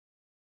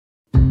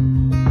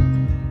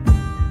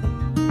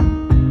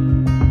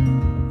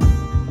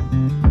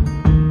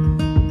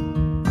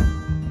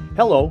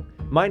Hello,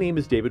 my name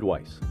is David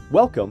Weiss.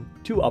 Welcome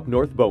to Up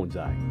North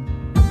Bonsai.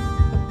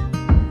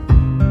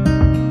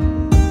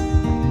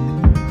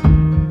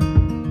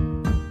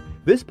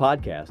 This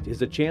podcast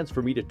is a chance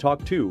for me to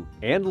talk to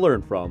and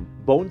learn from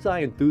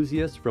bonsai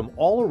enthusiasts from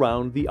all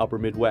around the Upper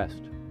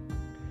Midwest.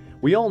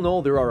 We all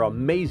know there are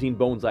amazing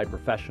bonsai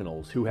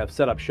professionals who have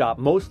set up shop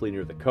mostly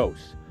near the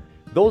coast.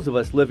 Those of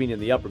us living in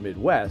the Upper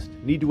Midwest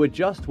need to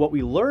adjust what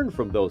we learn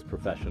from those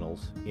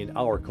professionals in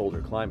our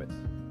colder climates.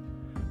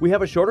 We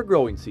have a shorter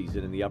growing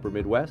season in the Upper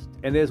Midwest,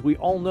 and as we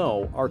all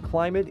know, our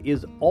climate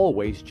is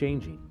always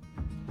changing.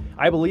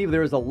 I believe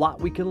there is a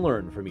lot we can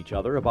learn from each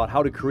other about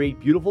how to create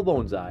beautiful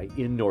bonsai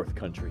in North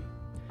Country.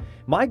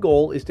 My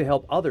goal is to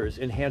help others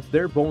enhance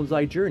their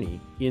bonsai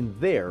journey in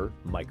their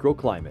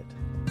microclimate.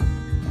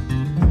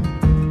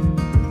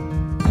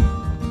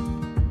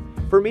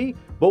 For me,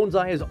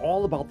 bonsai is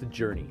all about the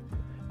journey.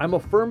 I'm a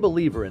firm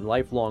believer in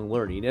lifelong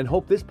learning and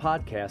hope this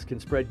podcast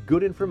can spread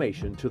good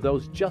information to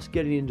those just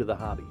getting into the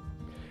hobby.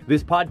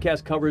 This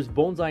podcast covers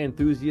bonsai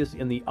enthusiasts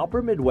in the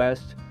Upper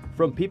Midwest,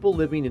 from people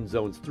living in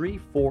zones 3,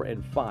 4,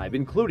 and 5,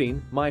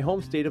 including my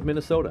home state of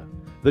Minnesota,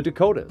 the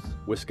Dakotas,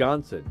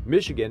 Wisconsin,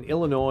 Michigan,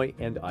 Illinois,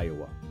 and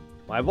Iowa.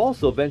 I've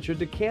also ventured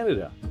to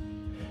Canada.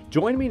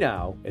 Join me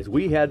now as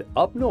we head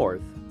up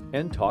north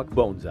and talk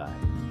bonsai.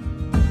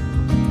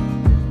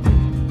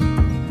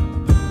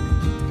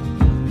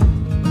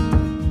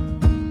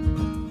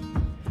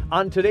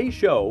 On today's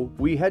show,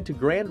 we head to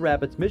Grand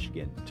Rapids,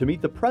 Michigan to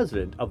meet the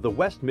president of the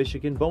West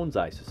Michigan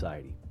Bonsai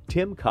Society,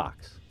 Tim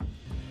Cox.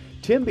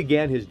 Tim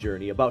began his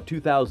journey about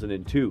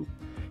 2002.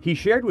 He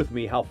shared with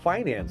me how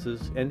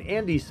finances and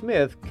Andy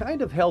Smith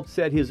kind of helped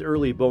set his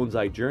early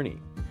bonsai journey.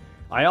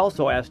 I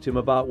also asked him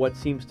about what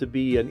seems to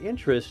be an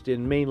interest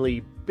in mainly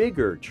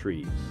bigger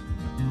trees.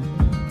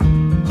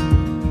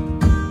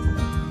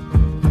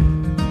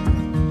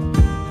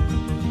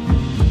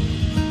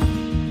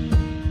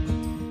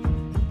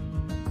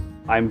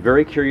 I'm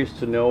very curious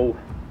to know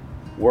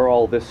where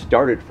all this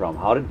started from.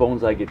 How did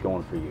bonsai get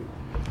going for you?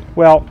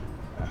 Well,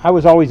 I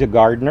was always a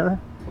gardener.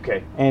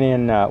 Okay. And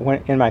in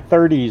my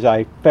 30s,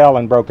 I fell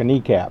and broke a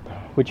kneecap,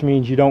 which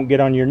means you don't get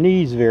on your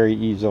knees very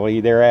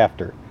easily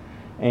thereafter.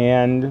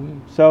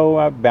 And so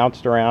I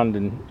bounced around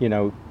and,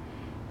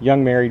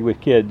 young married with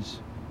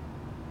kids.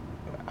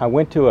 I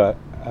went to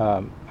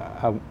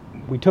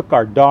we took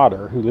our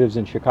daughter, who lives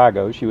in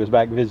Chicago, she was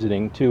back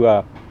visiting,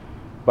 to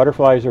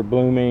Butterflies Are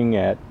Blooming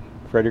at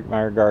Frederick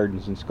Meyer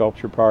Gardens and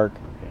Sculpture Park.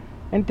 Okay.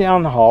 And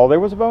down the hall there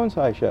was a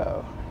bonsai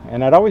show.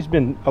 And I'd always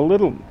been a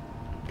little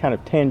kind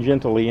of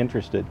tangentially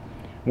interested.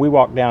 We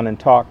walked down and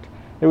talked.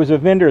 There was a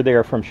vendor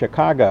there from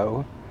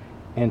Chicago,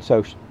 and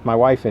so my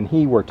wife and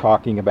he were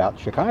talking about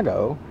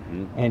Chicago,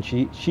 and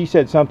she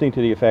said something to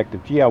the effect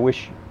of, "Gee, I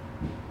wish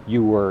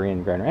you were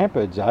in Grand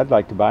Rapids. I'd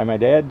like to buy my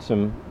dad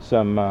some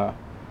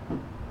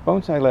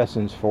bonsai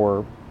lessons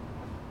for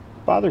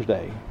Father's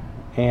Day."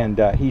 And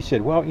he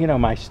said, "Well,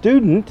 my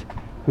student,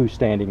 who's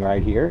standing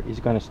right here, is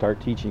going to start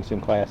teaching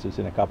some classes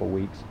in a couple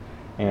weeks."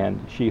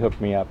 And she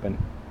hooked me up, and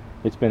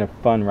it's been a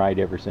fun ride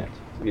ever since.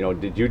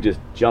 Did you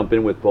just jump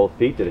in with both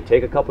feet? Did it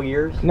take a couple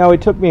years? No,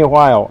 it took me a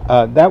while.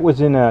 That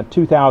was in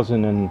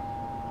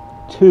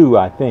 2002,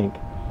 I think.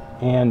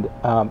 And,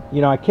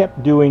 I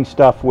kept doing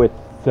stuff with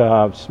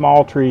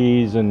small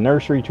trees and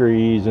nursery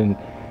trees. And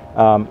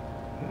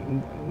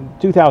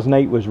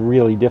 2008 was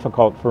really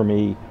difficult for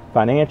me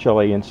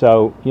financially. And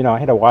so, I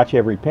had to watch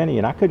every penny,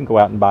 and I couldn't go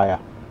out and buy a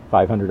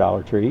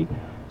 $500 tree.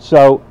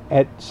 So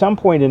at some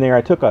point in there,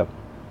 I took a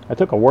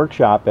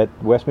workshop at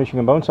West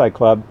Michigan Bonsai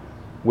Club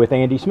with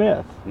Andy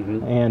Smith.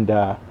 Mm-hmm. And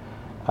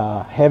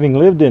having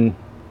lived in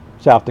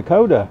South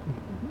Dakota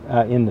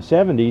in the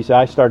 70s,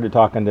 I started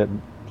talking to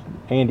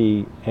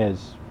Andy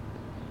as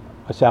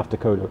a South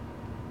Dakota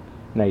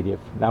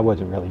native. I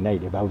wasn't really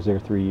native. I was there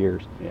 3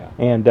 years. Yeah.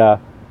 And,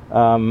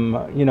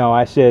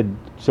 I said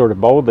sort of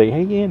boldly,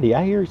 "Hey, Andy,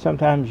 I hear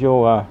sometimes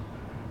you'll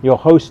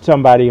host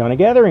somebody on a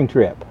gathering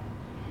trip."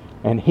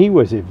 And he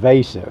was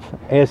evasive,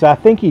 as I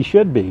think he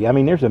should be. I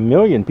mean, there's a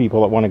million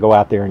people that want to go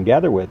out there and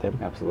gather with him.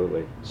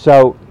 Absolutely.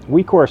 So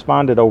we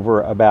corresponded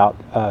over about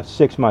a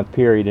 6-month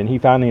period, and he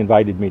finally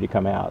invited me to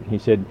come out. He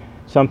said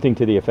something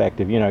to the effect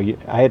of,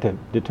 I had to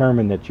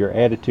determine that your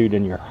attitude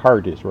and your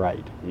heart is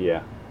right.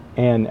 Yeah.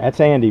 And that's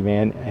Andy,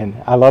 man, and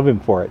I love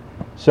him for it.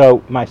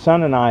 So my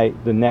son and I,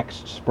 the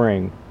next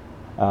spring,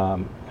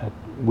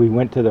 we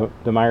went to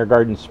the Meyer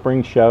Gardens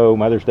Spring Show,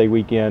 Mother's Day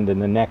weekend,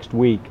 and the next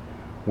week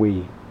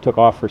we took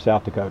off for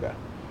South Dakota.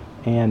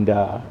 And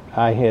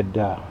I had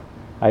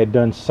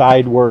done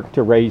side work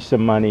to raise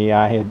some money.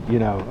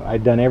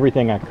 I'd done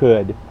everything I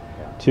could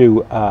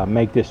to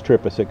make this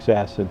trip a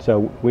success. And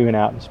so we went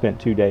out and spent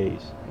 2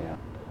 days. Yeah.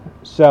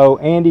 So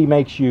Andy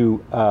makes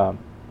you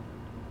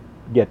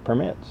get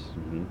permits.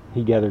 Mm-hmm.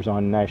 He gathers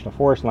on national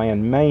forest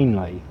land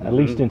mainly, at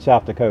least in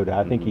South Dakota.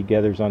 I think he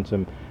gathers on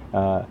some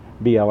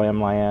BLM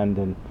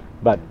land.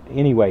 But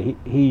anyway,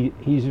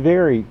 he's a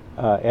very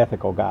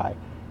ethical guy.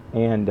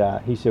 And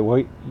he said,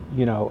 well,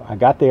 I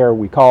got there,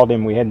 we called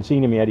him, we hadn't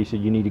seen him yet. He said,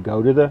 you need to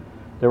go to the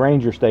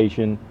ranger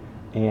station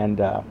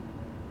and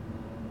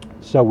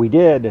So we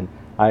did, and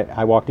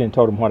I walked in and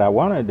told them what I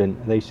wanted,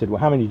 and they said, well,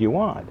 how many do you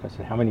want? I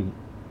said, how many?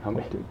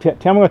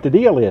 Tell me what the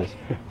deal is.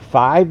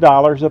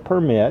 $5 a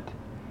permit,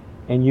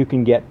 and you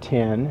can get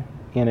 10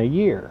 in a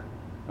year.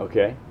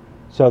 Okay.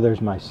 So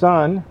there's my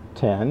son,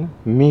 10,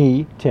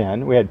 me,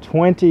 10. We had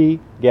 20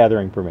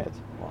 gathering permits.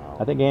 Wow.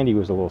 I think Andy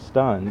was a little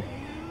stunned.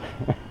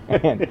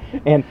 and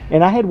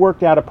I had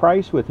worked out a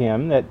price with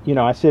him that,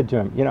 I said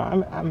to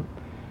him,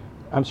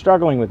 I'm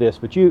struggling with this,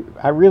 but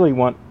I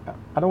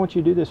don't want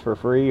you to do this for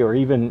free or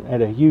even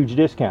at a huge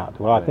discount.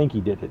 Well, right. I think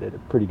he did it at a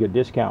pretty good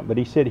discount, but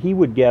he said he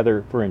would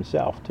gather for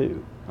himself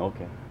too.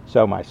 Okay.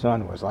 So my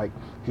son was like,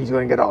 he's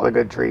going to get all the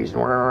good trees.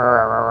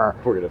 We're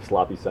going to have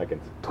sloppy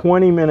seconds.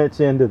 20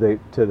 minutes into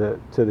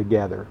the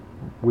gather,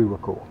 we were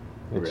cool.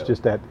 It's really?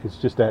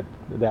 just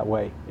that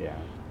way. Yeah.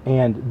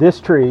 And this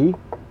tree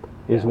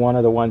is one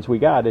of the ones we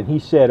got. And he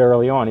said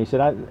early on, he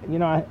said,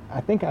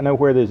 I think I know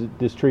where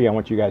this tree I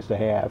want you guys to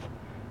have.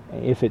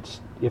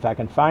 If I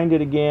can find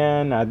it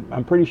again,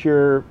 I'm pretty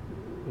sure,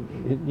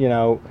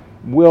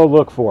 we'll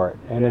look for it.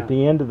 And at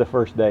the end of the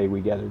first day,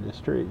 we gathered this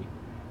tree,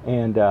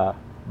 and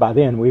by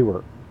then we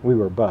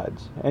were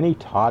buds. And he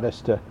taught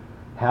us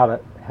how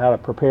to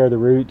prepare the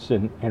roots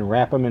and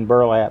wrap them in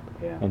burlap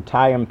and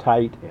tie them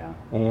tight. Yeah.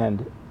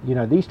 And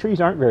these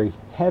trees aren't very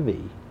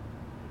heavy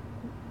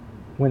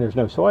when there's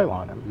no soil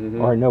on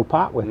them or no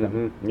pot with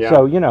them. Yeah.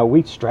 So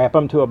we strap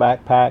them to a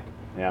backpack.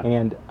 Yeah.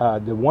 And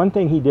the one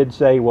thing he did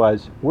say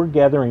was, we're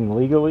gathering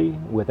legally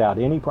without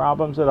any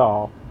problems at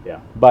all. Yeah.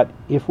 But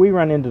if we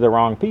run into the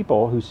wrong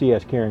people who see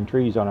us carrying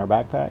trees on our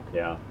backpack,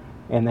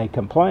 and they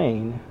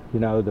complain,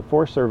 the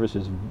Forest Service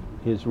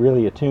is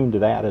really attuned to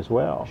that as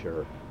well.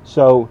 Sure.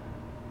 So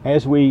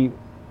as we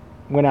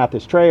went out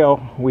this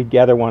trail, we'd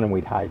gather one and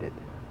we'd hide it.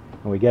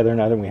 And we'd gather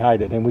another and we'd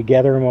hide it. And we'd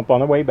gather them up on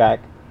the way back.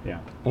 Yeah.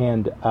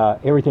 And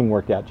everything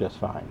worked out just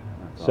fine.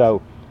 That's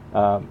so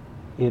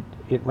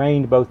it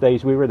rained both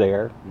days we were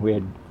there. We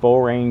had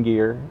full rain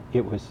gear.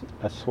 It was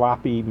a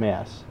sloppy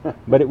mess,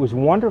 but it was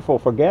wonderful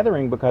for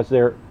gathering because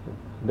they're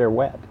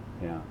wet.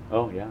 Yeah.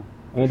 Oh yeah.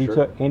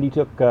 Andy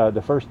took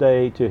the first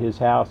day to his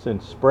house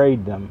and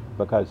sprayed them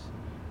because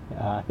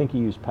I think he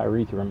used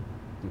pyrethrum.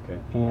 Okay.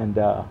 And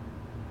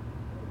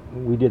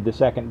we did the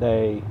second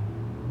day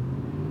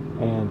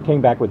and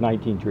came back with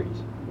 19 trees.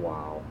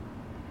 Wow.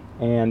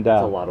 And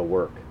that's a lot of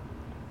work.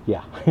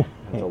 Yeah.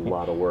 That's a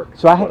lot of work,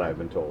 so what I've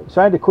been told.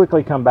 So I had to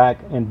quickly come back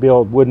and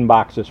build wooden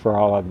boxes for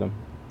all of them.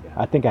 Yeah.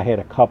 I think I had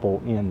a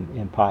couple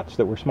in pots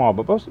that were small,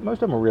 but most of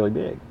them were really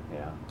big.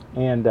 Yeah.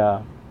 And,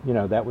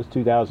 that was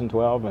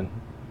 2012, and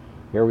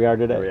here we are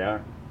today. Here we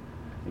are.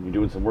 And you're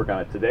doing some work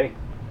on it today.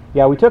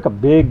 Yeah, we took a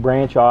big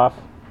branch off,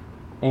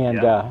 and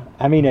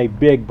I mean a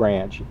big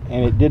branch,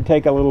 and it did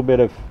take a little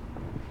bit of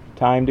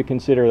time to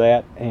consider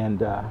that, and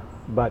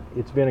but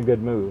it's been a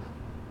good move.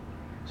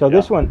 So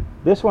this one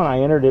I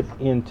entered it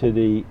into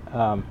the,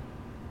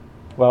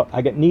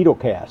 I got needle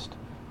cast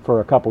for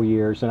a couple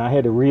years, and I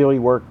had to really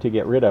work to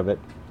get rid of it.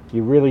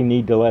 You really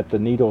need to let the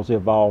needles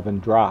evolve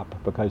and drop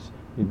because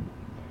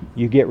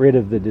you get rid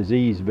of the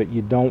disease, but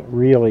you don't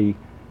really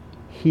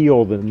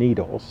heal the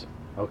needles.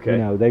 Okay.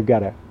 They've got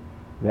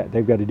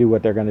to do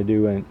what they're going to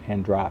do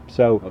and drop.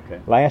 So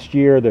last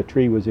year the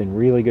tree was in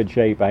really good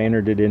shape. I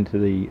entered it into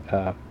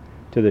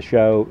the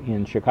show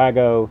in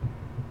Chicago.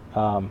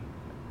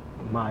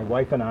 My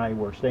wife and I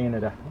were staying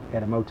at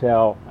a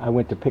motel. I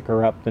went to pick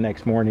her up the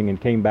next morning and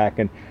came back,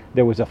 and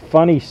there was a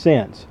funny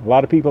sense. A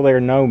lot of people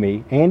there know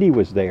me. Andy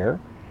was there,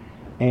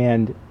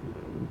 and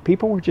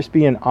people were just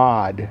being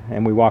odd.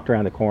 And we walked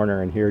around the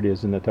corner, and here it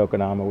is in the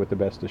tokonoma with the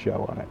Best of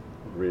Show on it.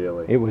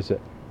 Really? It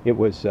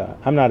was.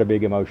 I'm not a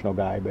big emotional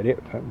guy, but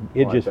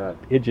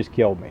it just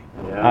killed me.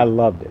 Yeah. I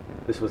loved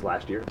it. This was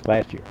last year?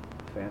 Last year.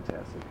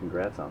 Fantastic.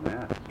 Congrats on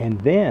that.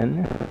 And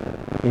then,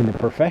 in the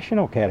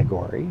professional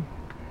category,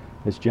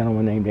 this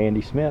gentleman named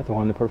Andy Smith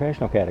won the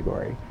professional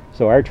category.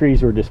 So our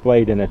trees were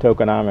displayed in a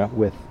tokonoma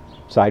with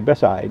side by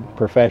side,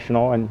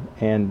 professional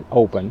and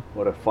open.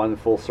 What a fun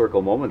full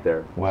circle moment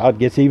there. Well, it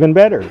gets even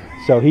better.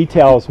 So he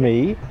tells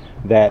me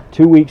that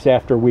 2 weeks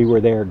after we were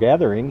there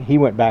gathering, he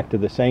went back to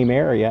the same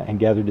area and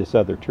gathered this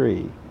other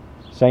tree.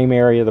 Same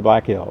area of the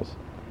Black Hills.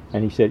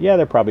 And he said, yeah,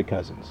 they're probably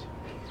cousins.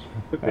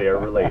 They are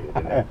related.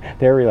 Isn't it?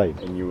 They're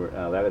related. And you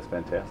were, that is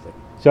fantastic.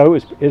 So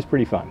it was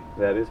pretty fun.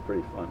 That is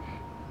pretty fun.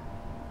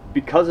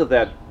 Because of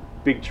that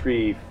big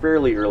tree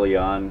fairly early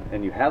on,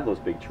 and you have those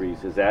big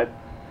trees, is that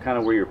kind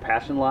of where your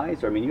passion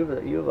lies? I mean, you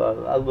have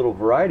a little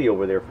variety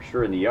over there for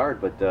sure in the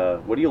yard,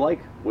 but what do you like?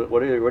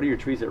 What are your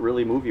trees that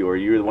really move you? Or are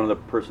you one of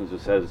the persons who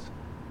says,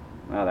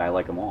 well, I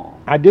like them all?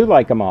 I do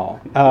like them all,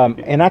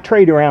 and I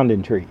trade around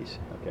in trees.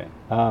 Okay.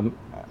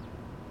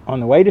 On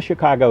the way to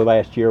Chicago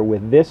last year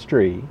with this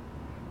tree,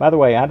 by the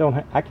way,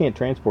 I can't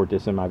transport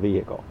this in my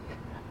vehicle.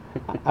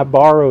 I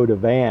borrowed a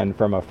van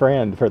from a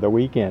friend for the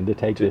weekend to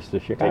take this to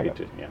Chicago.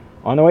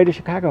 On the way to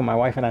Chicago, my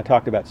wife and I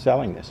talked about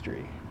selling this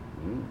tree.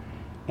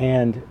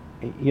 And,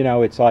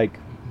 it's like,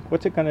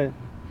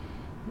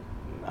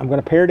 I'm going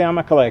to pare down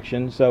my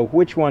collection, so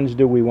which ones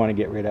do we want to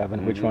get rid of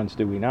and which ones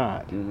do we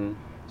not?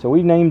 So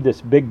we named this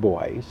Big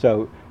Boy.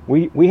 So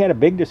we had a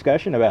big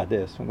discussion about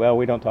this. Well,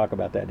 we don't talk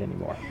about that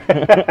anymore.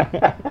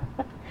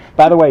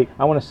 By the way,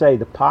 I want to say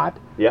the pot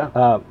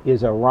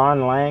is a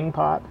Ron Lang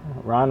pot.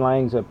 Ron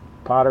Lang's a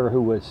potter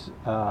who was,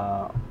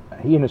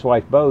 he and his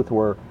wife both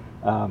were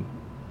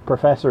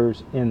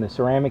professors in the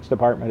ceramics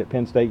department at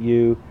Penn State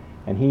U,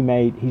 and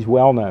he's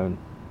well known,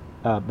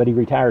 but he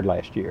retired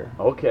last year.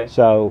 Okay.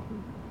 So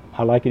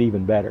I like it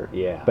even better.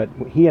 Yeah. But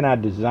he and I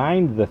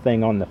designed the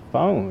thing on the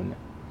phone.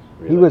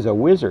 Really? He was a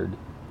wizard.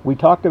 We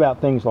talked about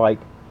things like,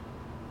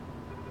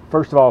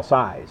 first of all,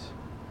 size.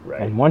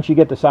 Right. And once you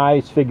get the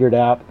size figured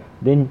out,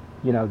 then,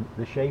 you know,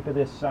 the shape of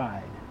this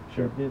side.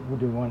 Sure. Do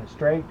we want it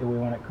straight? Do we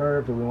want it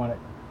curved? Do we want it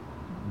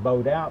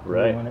bowed out? Do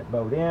Right. we want it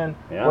bowed in?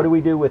 Yeah. What do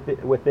we do with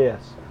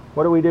this?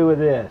 What do we do with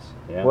this?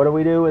 Yeah. What do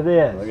we do with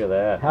this? Look at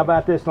that. How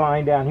about this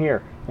line down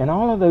here? And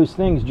all of those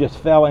things just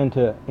fell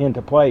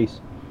into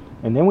place.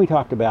 And then we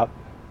talked about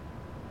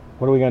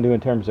what are we going to do in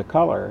terms of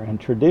color. And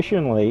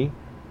traditionally,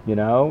 you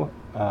know,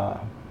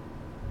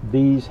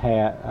 these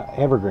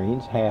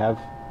evergreens have,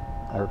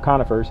 or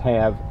conifers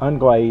have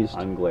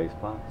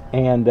unglazed pots.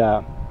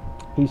 And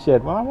he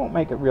said, well, I won't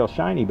make it real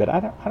shiny, but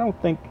I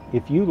don't think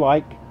if you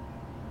like,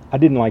 I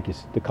didn't like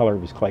the color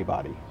of his clay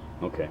body.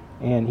 Okay.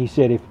 And he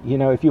said, if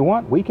you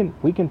want, we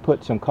can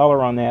put some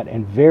color on that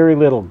and very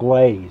little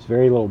glaze,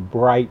 very little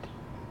bright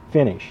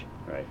finish.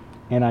 Right.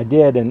 And I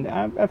did, and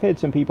I've had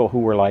some people who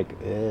were like,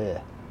 ugh.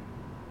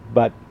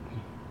 But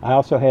I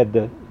also had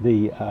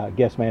the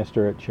guest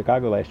master at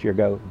Chicago last year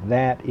go,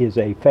 that is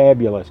a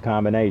fabulous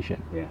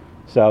combination. Yeah.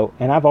 So,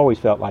 and I've always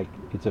felt like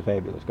it's a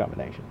fabulous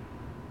combination.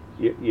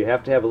 You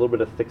have to have a little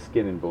bit of thick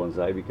skin in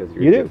bonsai because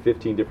you're You going to do. get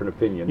 15 different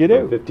opinions You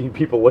from do. 15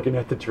 people looking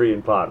at the tree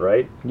and pot,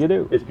 right? You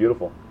do. It's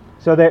beautiful.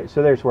 So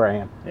there's where I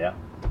am. Yeah.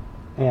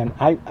 And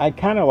I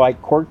kind of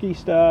like quirky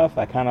stuff.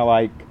 I kind of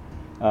like,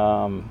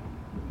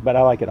 but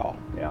I like it all.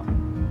 Yeah.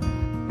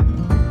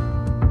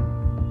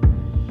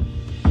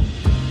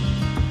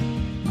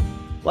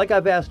 Like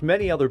I've asked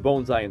many other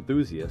bonsai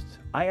enthusiasts,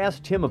 I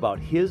asked Tim about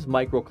his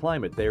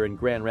microclimate there in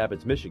Grand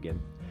Rapids, Michigan,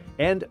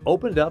 and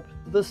opened up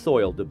the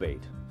soil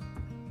debate.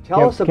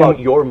 Tell us about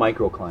your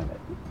microclimate.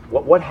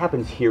 What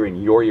happens here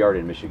in your yard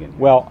in Michigan?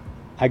 Well,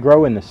 I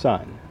grow in the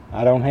sun.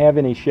 I don't have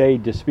any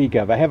shade to speak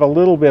of. I have a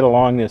little bit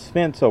along this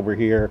fence over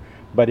here,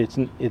 but it's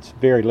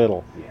very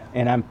little. Yeah.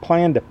 And I'm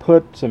planning to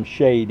put some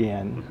shade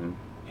in. Mm-hmm.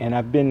 And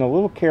I've been a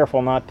little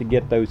careful not to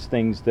get those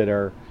things that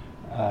are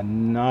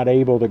not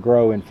able to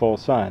grow in full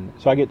sun.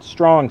 So I get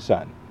strong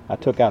sun. I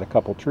took out a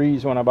couple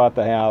trees when I bought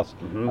the house.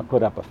 Mm-hmm. I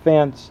put up a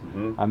fence.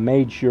 Mm-hmm. I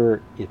made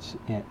sure it's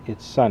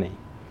sunny.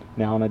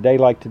 Now on a day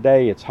like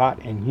today, it's hot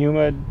and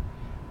humid.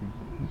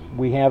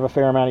 We have a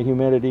fair amount of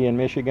humidity in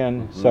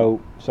Michigan, Mm-hmm.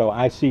 so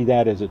I see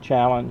that as a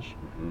challenge.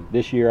 Mm-hmm.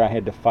 This year I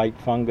had to fight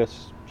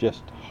fungus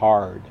just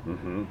hard,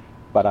 Mm-hmm.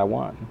 but I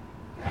won.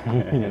 You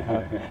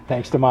know,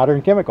 thanks to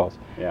modern chemicals.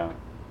 Yeah.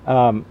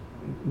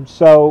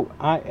 So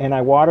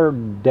I water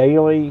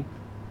daily,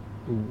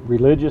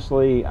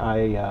 religiously.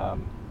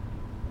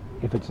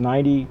 If it's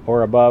 90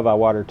 or above, I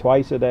water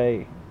twice a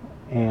day,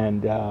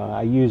 and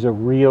I use a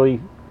really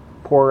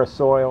porous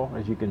soil,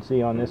 as you can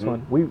see on this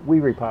Mm-hmm. one. We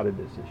repotted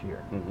this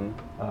year.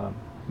 Mm-hmm.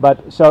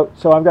 But so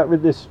I've got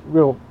this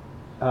real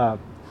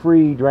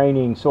free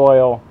draining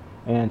soil,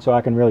 and so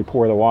I can really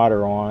pour the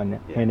water on,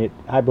 Yeah. and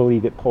I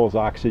believe it pulls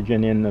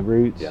oxygen in the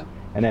roots, Yeah.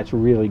 and that's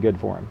really good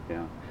for them.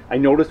 Yeah. I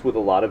noticed with a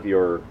lot of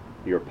your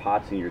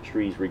pots and your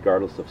trees,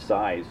 regardless of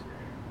size,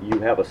 you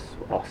have a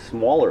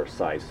smaller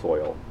size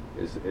soil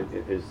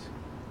is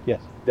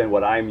Yes. than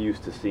what I'm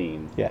used to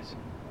seeing. Yes.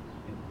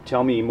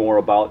 Tell me more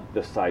about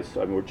the size.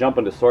 I mean, we're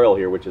jumping to soil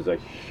here, which is a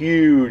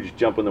huge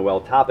jump in the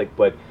well topic,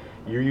 but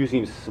you're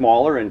using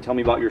smaller, and tell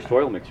me about your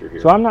soil mixture here.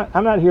 So I'm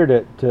not here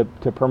to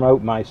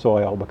promote my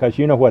soil, because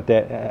you know what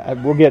that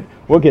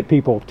we'll get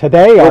people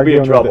today We'll arguing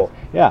be in trouble. with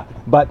this. Yeah,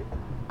 but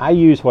I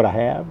use what I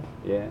have.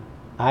 Yeah.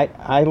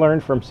 I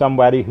learned from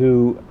somebody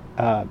who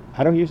I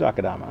don't use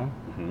akadama.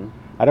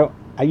 Mm-hmm.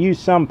 I use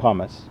some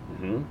pumice,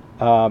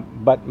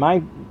 Mm-hmm. but my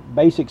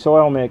basic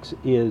soil mix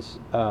is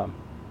a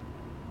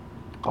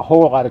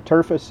whole lot of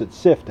turfus that's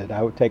sifted.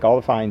 I would take all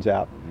the fines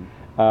out.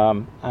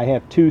 I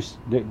have two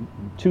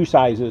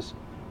sizes,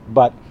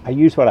 but I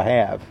use what I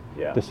have.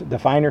 Yeah. The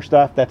finer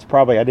stuff, that's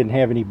probably, I didn't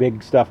have any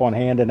big stuff on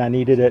hand and I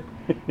needed it.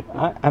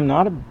 I'm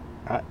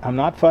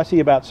not fussy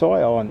about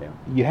soil, and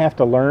you have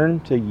to learn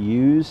to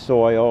use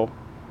soil.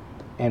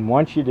 And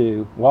once you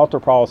do, Walter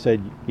Paul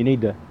said you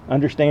need to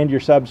understand your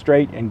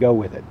substrate and go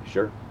with it.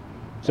 Sure.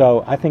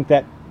 So I think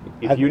that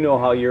If you know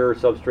how your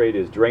substrate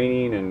is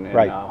draining and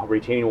Right.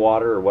 retaining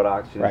water or what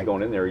oxygen is Right.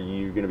 going in there,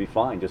 you're going to be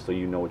fine, just so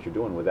you know what you're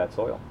doing with that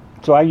soil.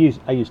 So I use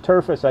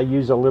turfus. I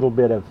use a little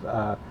bit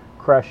of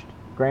crushed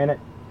granite.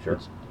 Sure.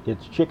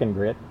 It's chicken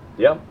grit,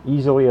 Yep.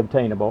 easily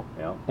obtainable.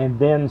 Yeah. And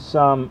then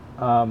some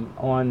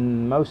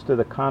on most of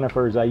the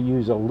conifers. I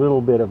use a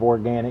little bit of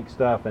organic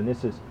stuff, and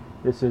this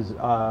is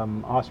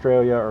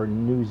Australia or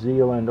New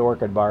Zealand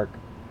orchid bark.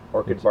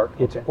 Orchid bark.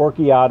 It's okay.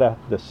 Orchiata,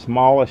 the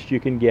smallest you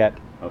can get,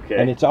 Okay.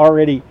 And it's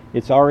already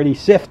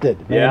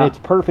sifted, man. Yeah. It's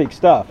perfect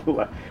stuff.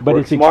 But Work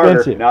it's smarter,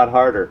 expensive. not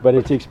harder. But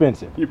it's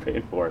expensive. You're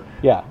paying for it.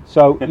 Yeah.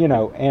 So,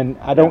 and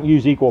I don't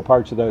use equal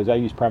parts of those. I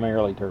use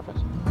primarily turfus.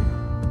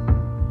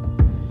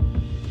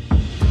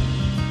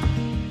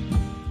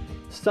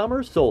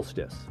 Summer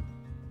solstice.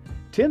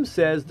 Tim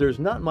says there's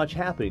not much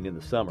happening in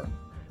the summer.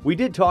 We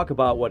did talk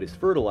about what his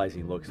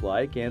fertilizing looks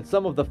like and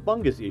some of the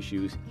fungus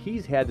issues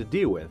he's had to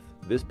deal with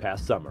this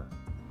past summer.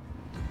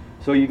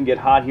 So you can get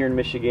hot here in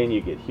Michigan,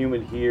 you get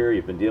humid here,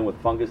 you've been dealing with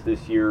fungus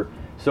this year.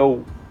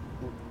 So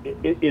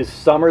is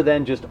summer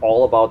then just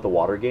all about the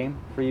water game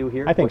for you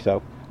here? I think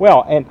so.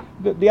 Well, and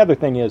the other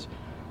thing is,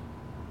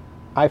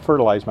 I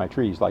fertilize my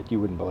trees like you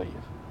wouldn't believe.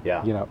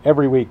 Yeah.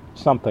 Every week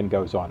something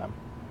goes on them.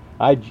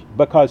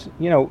 Because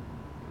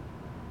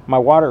my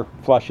water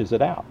flushes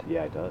it out.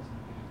 Yeah, it does.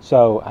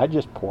 So I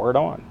just pour it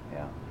on.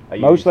 Yeah.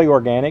 Mostly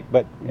organic,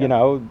 but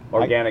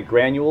organic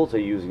granules. Are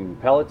you using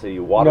pellets? Are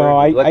you watering?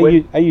 No,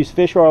 liquid? I use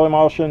fish oil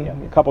emulsion. Yeah.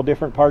 A couple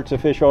different parts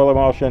of fish oil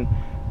emulsion,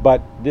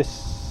 but this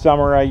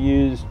summer I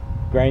used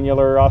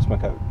granular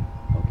Osmocote.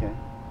 Okay.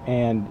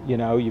 And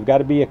you've got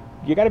to be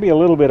a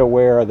little bit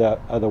aware of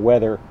the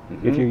weather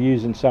if you're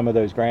using some of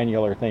those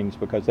granular things,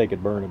 because they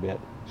could burn a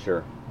bit.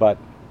 Sure. But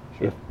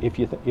if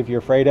you're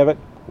afraid of it,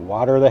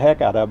 water the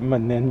heck out of them,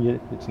 and then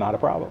it's not a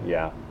problem.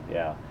 Yeah,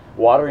 yeah.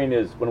 Watering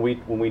is when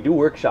we do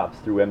workshops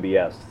through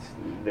MBS,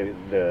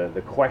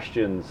 the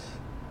questions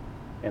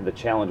and the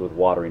challenge with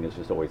watering is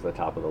just always the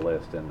top of the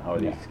list. And how are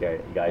these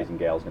guys and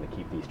gals going to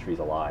keep these trees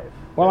alive?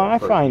 Well, I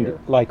find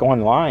like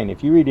online,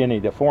 if you read any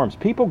of the forums,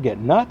 people get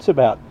nuts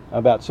about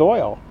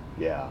soil.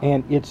 Yeah.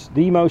 And it's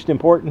the most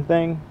important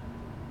thing,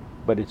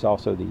 but it's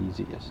also the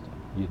easiest.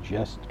 You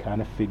just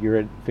kind of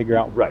figure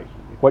out right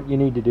what you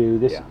need to do.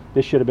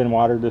 This should have been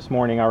watered this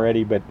morning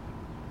already, but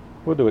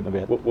we'll do it in a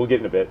bit. We'll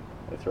get in a bit.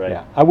 That's right.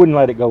 Yeah, I wouldn't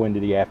let it go into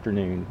the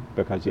afternoon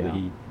because of the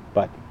heat.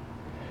 But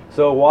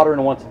so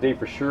watering once a day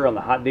for sure. On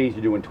the hot days,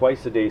 you're doing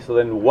twice a day. So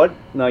then what?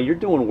 Now you're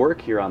doing work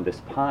here on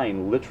this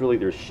pine. Literally,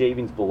 there's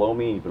shavings below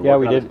me. You've been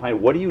working on this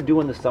pine. What do you do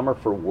in the summer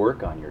for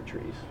work on your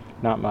trees?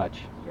 Not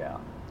much. Yeah.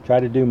 Try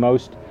to do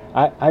most.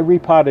 I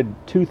repotted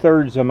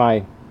 2/3 of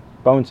my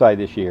bonsai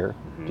this year,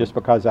 just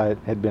because I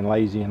had been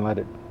lazy and let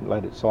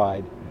it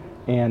slide,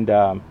 and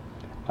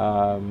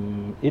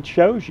it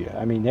shows you.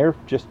 I mean, they're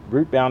just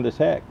root bound as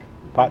heck,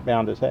 pot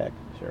bound as heck.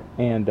 Sure.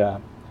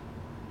 And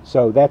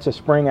so that's a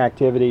spring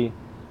activity.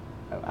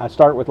 I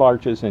start with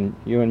larches, and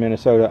you in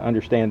Minnesota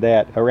understand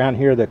that. Around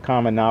here, the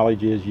common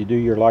knowledge is you do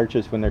your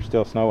larches when there's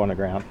still snow on the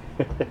ground,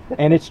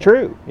 and it's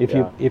true. If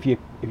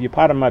you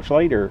pot them much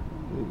later,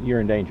 you're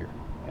in danger.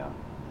 Yeah.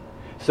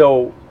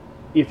 So,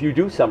 if you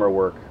do summer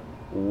work,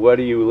 what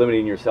are you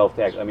limiting yourself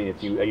to? I mean,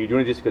 are you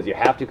doing it just because you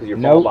have to, because you're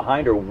falling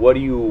behind, or what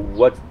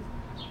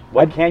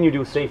can you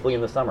do safely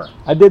in the summer?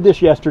 I did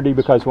this yesterday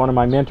because one of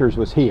my mentors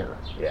was here.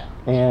 Yeah.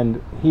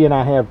 And he and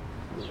I have,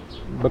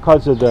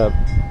 because of the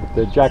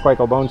Jack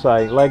Weichel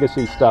Bonsai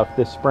legacy stuff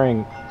this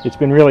spring, it's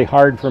been really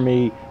hard for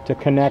me to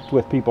connect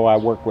with people I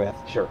work with.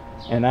 Sure.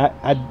 And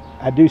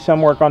I do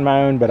some work on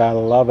my own, but I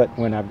love it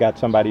when I've got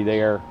somebody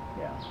there.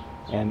 Yeah.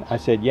 And I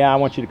said, I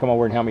want you to come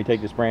over and help me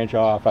take this branch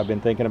off. I've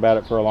been thinking about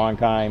it for a long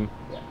time.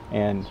 Yeah.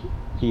 And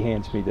he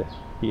hands me the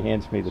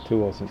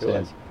tools and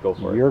says, "Go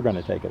for it. You're going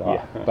to take it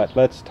off." Yeah. But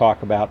let's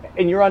talk about.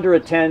 And you're under a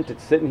tent.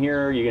 It's sitting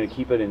here. You're going to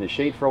keep it in the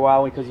shade for a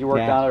while because you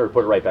worked on it, or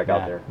put it right back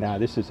out there. No,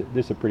 this is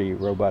a pretty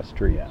robust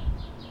tree. Yeah.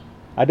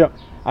 I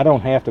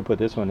don't have to put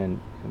this one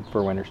in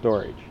for winter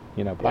storage.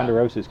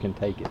 Ponderosas can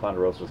take it.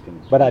 Ponderosas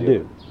can. But I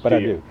do.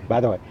 By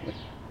the way,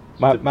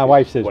 my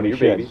wife says we should.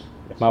 Babies.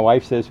 My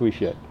wife says we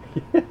should.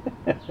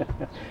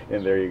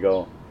 And there you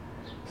go.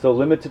 So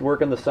limited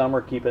work in the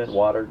summer, keeping it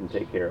watered and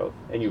take care of.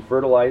 And you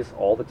fertilize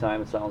all the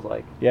time, it sounds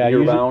like? Yeah,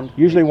 year-round?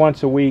 Usually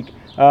once a week.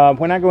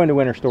 When I go into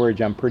winter storage,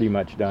 I'm pretty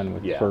much done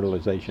with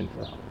fertilization.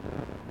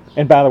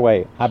 And by the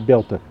way, I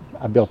built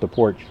a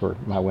porch for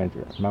my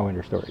winter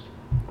storage.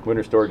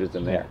 Winter storage is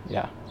in there.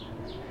 Yeah.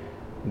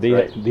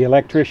 The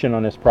electrician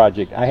on this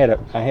project, I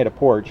had a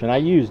porch and I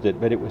used it,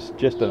 but it was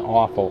just an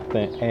awful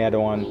thing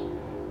add-on.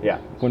 Yeah.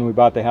 When we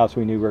bought the house,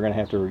 we knew we were going to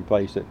have to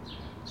replace it.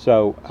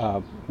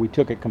 So we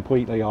took it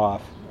completely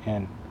off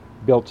and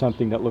built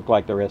something that looked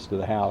like the rest of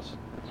the house.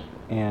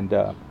 And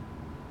the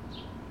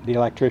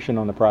electrician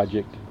on the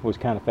project was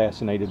kind of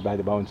fascinated by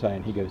the bonsai,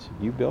 and he goes,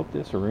 "You built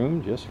this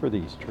room just for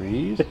these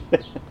trees?"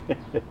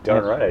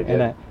 Darn right I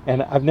did.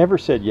 And I've never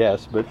said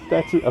yes, but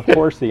that's of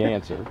course the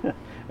answer.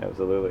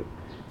 Absolutely.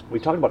 We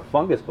talked about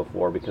fungus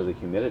before because of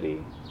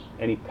humidity.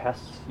 Any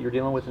pests you're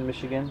dealing with in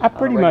Michigan?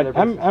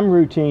 I'm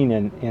routine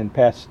in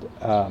pest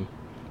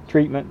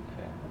treatment.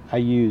 I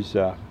use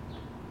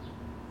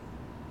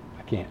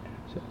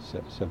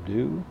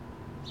Subdue.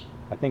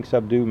 I think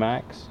Subdue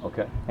Max.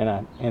 Okay.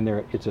 And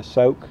it's a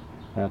soak.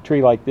 And a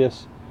tree like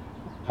this,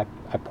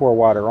 I pour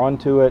water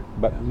onto it,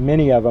 but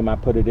many of them I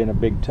put it in a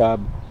big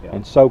tub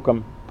and soak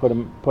them, put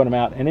them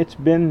out, and it's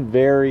been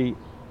very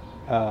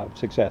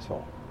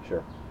successful.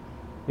 Sure.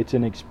 It's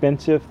an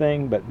expensive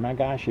thing, but my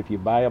gosh, if you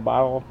buy a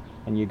bottle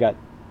and you got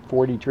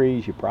 40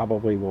 trees, you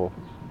probably will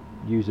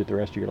use it the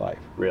rest of your life.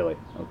 Really?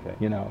 Okay.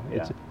 You know,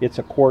 Yeah. it's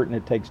a quart and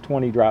it takes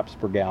 20 drops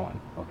per gallon.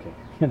 Okay.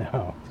 You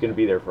know, It's going to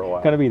be there for a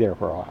while. going to be there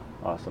for a while.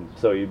 Awesome.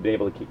 So you've been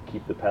able to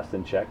keep the pests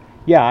in check?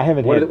 Yeah, I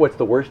haven't had. What's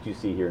the worst you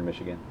see here in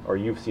Michigan, or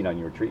you've seen on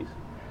your trees?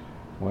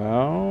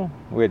 Well,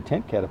 we had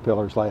tent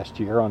caterpillars last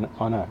year on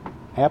a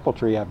apple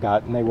tree I've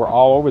got, and they were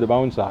all over the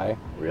bonsai.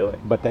 Really?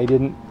 But they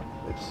didn't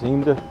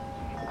seem to.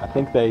 I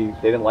think they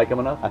didn't like them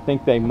enough? I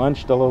think they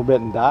munched a little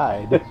bit and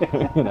died.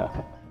 You know.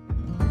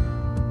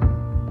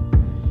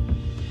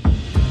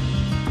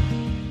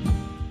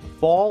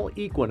 Fall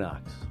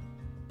equinox.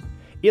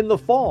 In the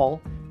fall,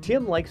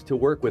 Tim likes to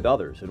work with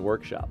others in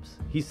workshops.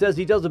 He says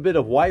he does a bit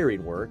of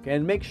wiring work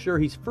and makes sure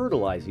he's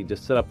fertilizing to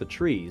set up the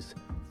trees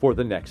for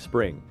the next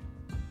spring.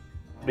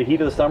 The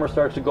heat of the summer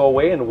starts to go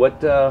away, and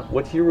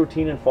what's your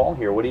routine in fall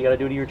here? What do you got to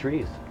do to your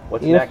trees?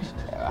 What's next?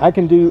 I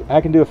can do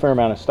a fair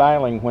amount of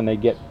styling when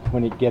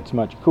it gets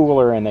much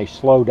cooler and they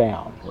slow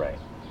down. Right.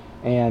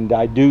 And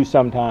I do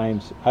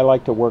sometimes. I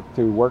like to work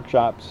through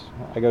workshops.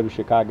 I go to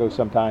Chicago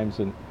sometimes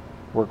and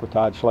work with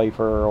Todd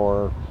Schlafer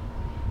or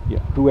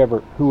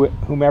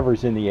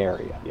whomever's in the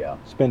area. Yeah.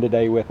 Spend a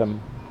day with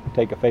them,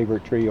 take a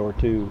favorite tree or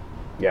two.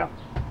 Yeah.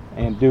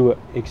 And do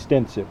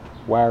extensive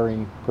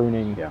wiring,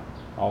 pruning, yeah.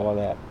 all of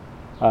that.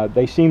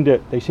 They seem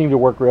to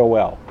work real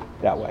well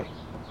that way.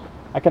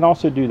 I can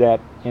also do that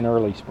in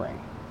early spring.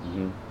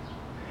 Mm-hmm.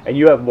 And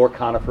you have more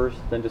conifers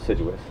than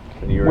deciduous.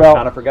 And you're a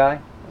conifer guy?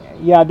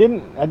 Yeah, I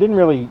didn't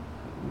really.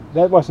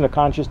 That wasn't a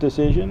conscious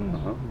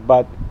decision,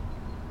 but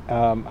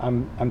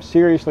I'm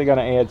seriously going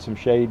to add some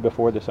shade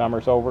before the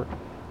summer's over,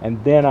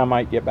 and then I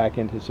might get back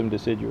into some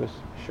deciduous.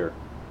 Sure.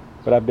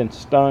 But I've been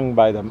stung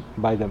by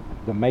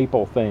the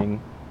maple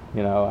thing.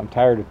 You know, I'm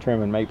tired of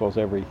trimming maples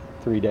every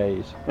 3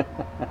 days.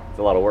 It's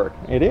a lot of work.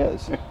 It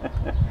is.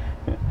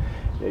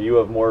 Yeah, you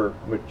have more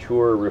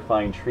mature,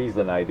 refined trees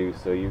than I do,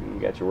 so you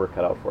got your work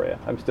cut out for you.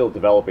 I'm still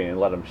developing and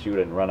let them shoot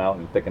it and run out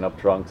and thicken up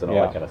trunks and all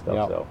that kind of stuff.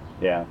 Yeah. So,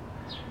 yeah,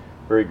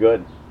 very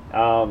good.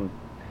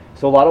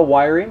 So a lot of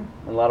wiring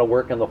and a lot of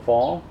work in the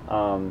fall.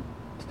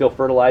 Still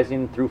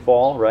fertilizing through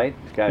fall, right?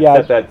 Kind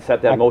of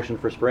set that motion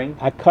for spring.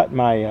 I cut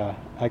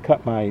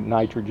my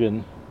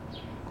nitrogen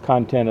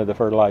content of the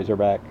fertilizer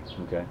back.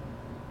 Okay.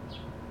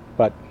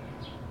 But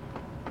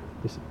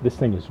this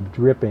thing is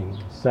dripping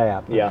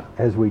sap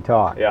as we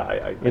talk. Yeah,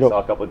 I saw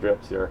a couple of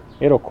drips here.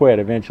 It'll quit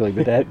eventually,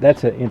 but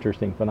that's an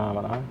interesting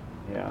phenomenon.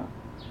 Yeah.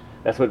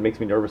 That's what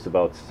makes me nervous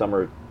about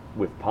summer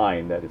with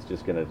pine, that it's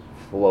just going to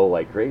flow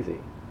like crazy.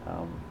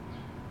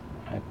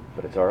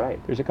 But it's all right.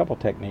 There's a couple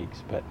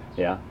techniques, but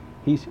yeah,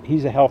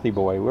 he's a healthy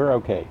boy. We're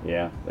okay.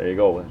 Yeah, there you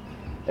go.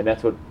 And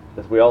that's what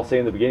we all say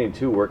in the beginning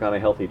too. Work on a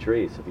healthy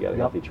tree. So if you got a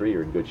healthy tree,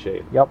 you're in good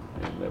shape. Yep.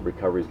 And the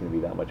recovery is going to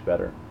be that much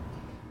better.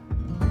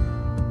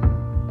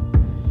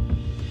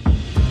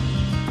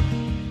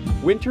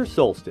 Winter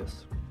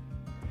solstice.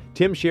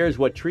 Tim shares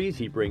what trees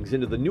he brings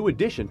into the new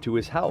addition to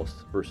his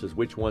house versus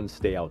which ones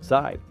stay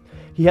outside.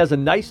 He has a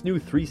nice new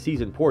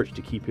 3-season porch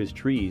to keep his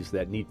trees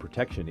that need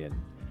protection in.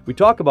 We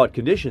talk about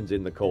conditions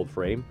in the cold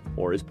frame,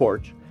 or his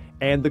porch,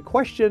 and the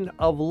question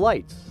of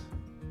lights.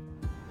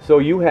 So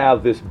you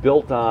have this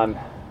built on,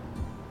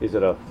 is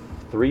it a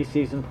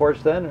 3-season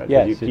porch then? Or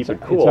yes. You keep it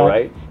cool,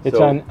 right? It's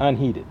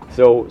unheated.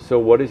 So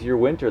what is your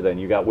winter then?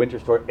 You got winter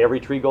storage, every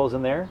tree goes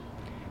in there?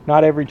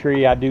 Not every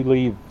tree. I do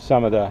leave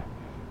some of the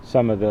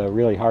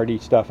really hardy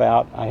stuff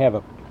out. I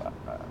have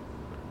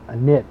a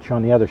niche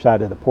on the other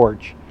side of the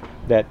porch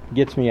that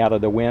gets me out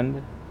of the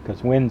wind,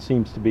 because wind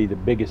seems to be the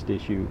biggest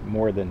issue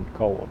more than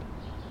cold.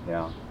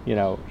 Yeah. You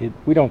know,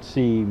 we don't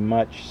see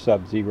much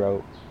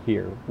sub-zero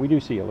here. We do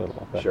see a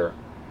little. But sure.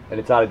 And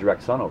it's out of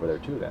direct sun over there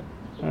too then?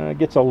 It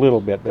gets a little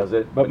bit. Does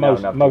it? But not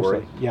enough mostly.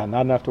 to worry? Yeah,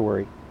 not enough to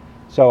worry.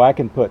 So I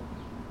can put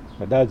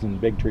a dozen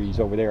big trees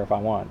over there if I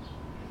want.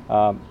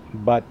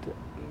 But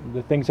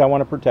the things I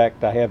want to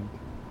protect, I have,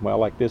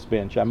 like this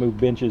bench. I move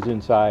benches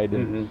inside,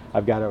 and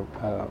I've got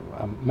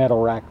a metal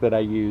rack that I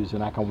use,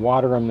 and I can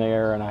water them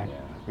there, and I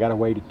got a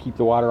way to keep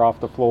the water off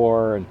the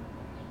floor. And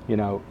you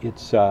know,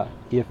 it's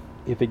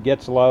if it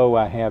gets low,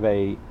 I have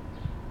a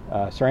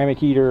ceramic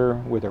heater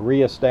with a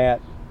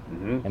rheostat,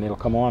 and it'll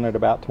come on at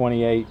about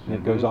 28, and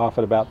it goes off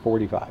at about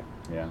 45.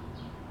 Yeah.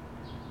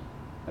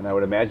 And I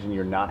would imagine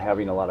you're not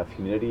having a lot of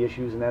humidity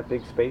issues in that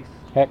big space?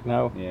 Heck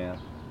no. Yeah.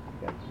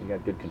 You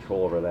got good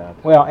control over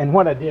that. Well, and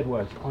what I did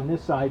was, on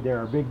this side there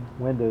are big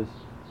windows,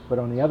 but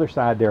on the other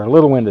side there are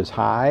little windows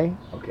high,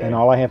 and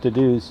all I have to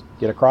do is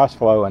get a cross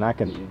flow, and I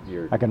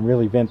can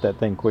really vent that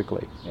thing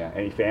quickly. Yeah.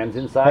 Any fans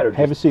inside? Or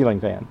have a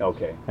ceiling fan.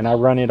 Okay. And I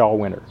run it all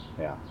winter.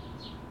 Yeah.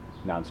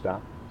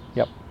 Non-stop?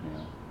 Yep.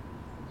 Yeah.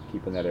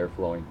 Keeping that air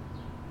flowing.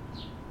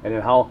 And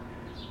then how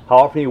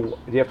often do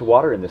you have to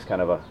water in this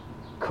kind of a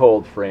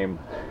cold frame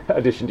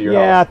addition to your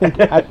house?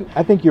 Yeah,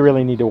 I think you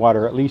really need to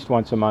water at least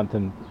once a month,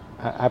 and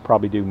I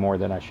probably do more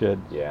than I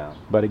should. Yeah.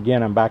 But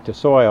again, I'm back to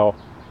soil,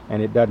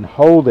 and it doesn't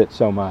hold it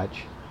so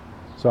much,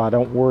 so I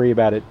don't worry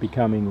about it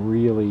becoming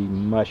really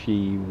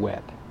mushy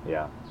wet.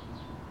 Yeah.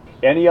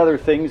 Any other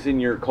things in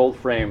your cold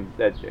frame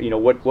that,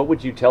 what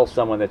would you tell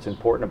someone that's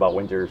important about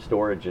winter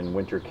storage and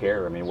winter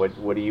care? I mean,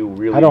 what do you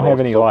really I don't have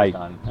most any focused light.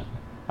 on?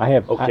 I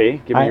have.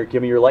 Okay,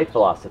 give me your light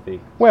philosophy.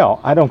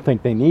 Well, I don't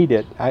think they need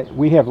it.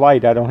 We have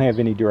light. I don't have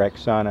any direct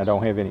sun. I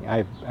don't have any.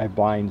 I have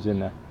blinds in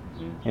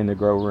the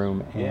grow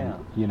room, and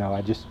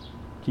I just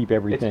keep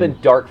everything. It's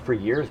been dark for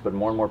years, but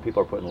more and more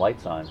people are putting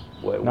lights on.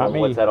 Not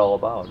me. What's that all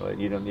about?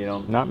 You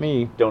don't. Not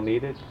me. Don't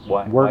need it.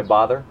 Why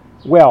bother?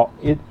 Well,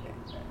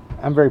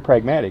 I'm very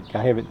pragmatic.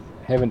 I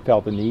haven't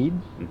felt the need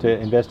to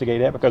investigate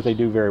that because they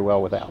do very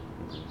well without.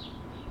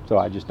 So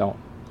I just don't.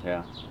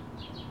 Yeah.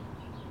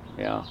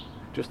 Yeah.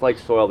 Just like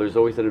soil, there's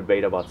always a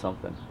debate about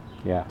something.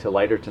 Yeah. To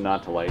light or to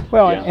not to light.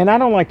 Well, and I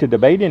don't like to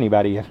debate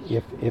anybody.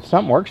 If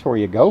something works for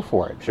you, go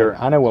for it. Sure.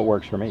 I know what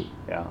works for me.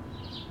 Yeah.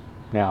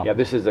 Now. Yeah,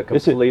 this is a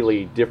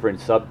completely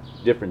different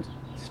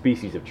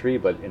species of tree,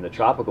 but in the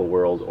tropical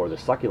world or the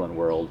succulent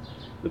world,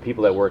 the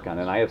people that work on,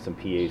 and I have some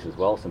PAs as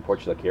well, some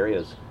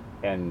portulacarias,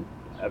 and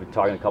I've been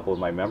talking to a couple of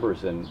my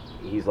members, and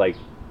he's like,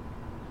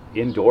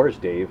 indoors,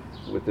 Dave,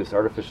 with this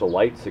artificial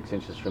light 6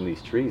 inches from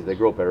these trees, they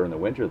grow better in the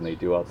winter than they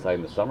do outside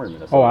in the summer in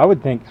Minnesota. Oh, I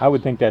would think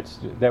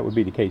that would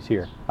be the case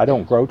here. I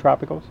don't grow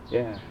tropicals.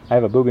 Yeah. I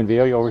have a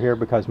bougainvillea over here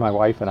because my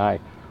wife and I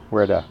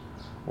were at a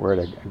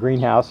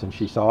greenhouse, and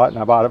she saw it, and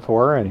I bought it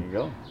for her. And there you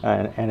go.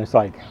 And it's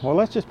like, well,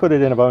 let's just put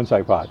it in a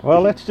bonsai pot.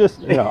 Well, let's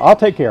just, I'll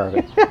take care of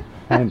it.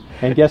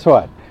 and guess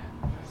what?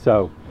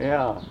 So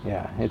yeah,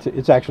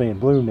 it's actually in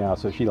bloom now,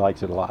 so she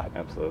likes it a lot.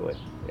 Absolutely,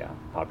 yeah,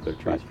 popular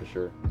trees for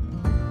sure.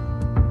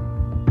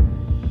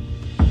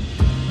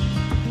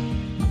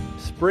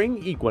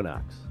 Spring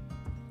equinox.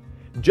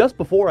 Just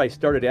before I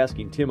started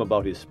asking Tim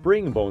about his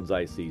spring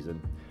bonsai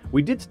season,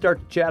 we did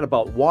start to chat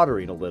about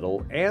watering a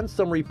little and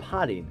some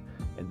repotting,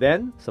 and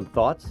then some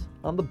thoughts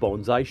on the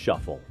bonsai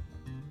shuffle.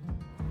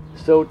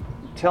 So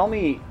tell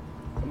me,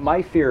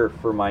 my fear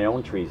for my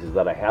own trees is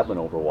that I have been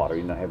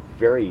overwatering, and I have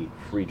very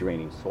free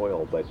draining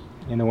soil, but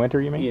in the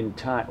winter, you mean? In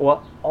time,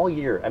 well, all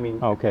year. I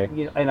mean, okay.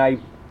 And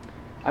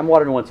I'm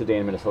watering once a day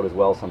in Minnesota as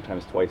well,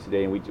 sometimes twice a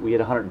day, and we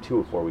had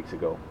 102 4 weeks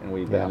ago, and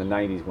we've been in the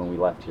 90s when we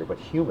left here, but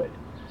humid.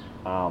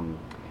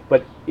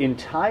 But in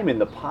time in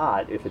the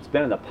pot, if it's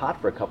been in the pot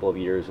for a couple of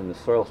years and the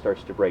soil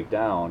starts to break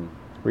down,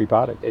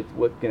 repot it.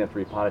 We're going to have to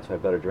repot it to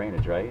have better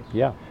drainage, right?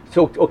 Yeah.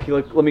 So, okay,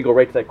 let me go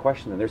right to that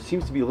question then. There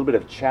seems to be a little bit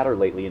of chatter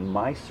lately in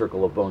my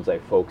circle of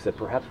bonsai folks that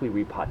perhaps we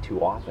repot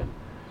too often.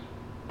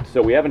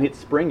 So we haven't hit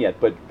spring yet,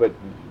 but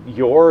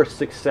your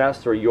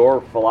success or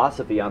your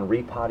philosophy on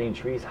repotting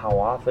trees, how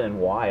often and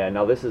why? I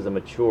know this is a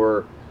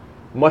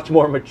much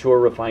more mature,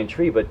 refined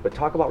tree, but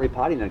talk about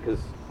repotting then, because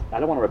I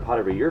don't want to repot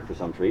every year for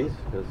some trees.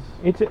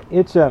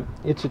 It's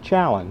a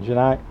challenge, and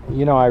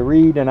I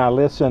read and I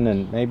listen,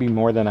 and maybe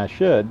more than I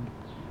should,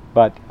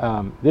 but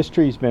this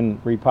tree's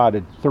been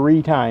repotted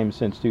 3 times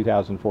since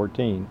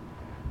 2014.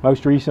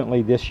 Most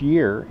recently this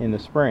year in the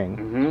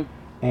spring,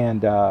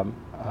 and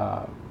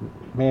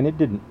man, it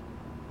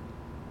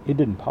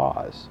didn't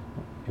pause.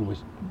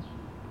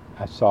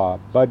 I saw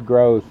bud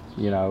growth,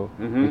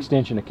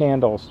 extension of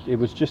candles. It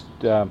was just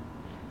it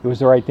was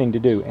the right thing to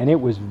do, and it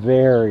was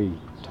very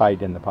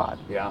tight in the pot.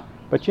 Yeah.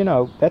 But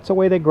that's the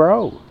way they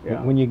grow.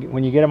 Yeah. When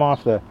you get them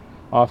off the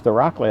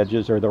rock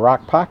ledges or the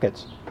rock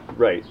pockets.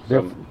 Right.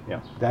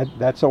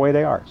 That's the way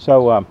they are.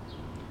 So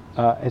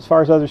as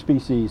far as other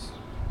species,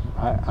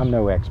 I'm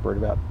no expert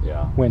about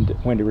when to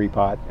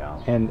repot,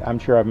 and I'm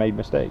sure I've made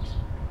mistakes.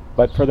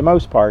 But for the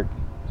most part,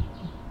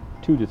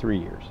 2 to 3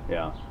 years.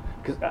 Yeah.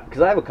 Because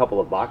I have a couple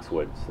of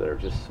boxwoods that are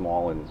just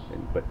small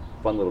but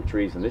fun little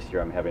trees, and this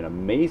year I'm having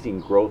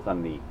amazing growth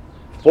on the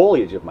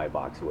foliage of my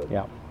boxwood.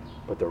 Yeah.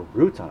 But the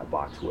roots on a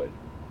boxwood,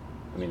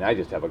 I mean, I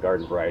just have a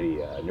garden variety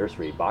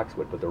nursery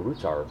boxwood, but the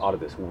roots are out of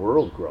this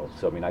world growth.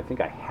 So I mean, I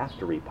think I have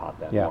to repot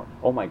that more.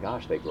 Oh my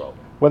gosh, they grow.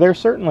 Well, there's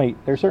certainly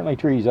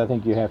trees I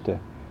think you have to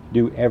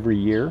do every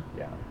year.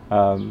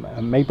 Yeah.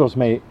 Maples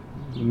may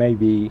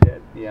be.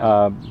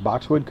 Yeah.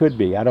 Boxwood could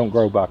be. I don't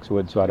grow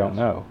boxwood, so I don't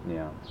know.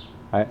 Yeah.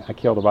 I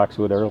killed a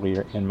boxwood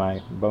earlier in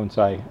my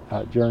bonsai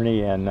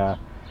journey, and And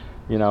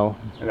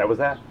that was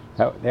that.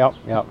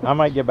 Yeah. I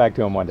might get back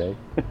to them one day.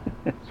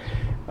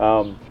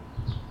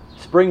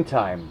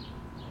 Springtime.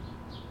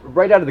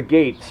 Right out of the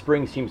gate,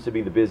 spring seems to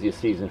be the busiest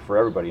season for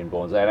everybody in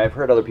bonsai. And I've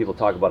heard other people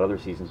talk about other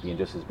seasons being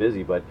just as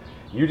busy, but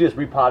you just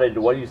repotted,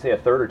 what do you say,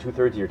 1/3 or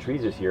 2/3 of your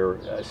trees this year.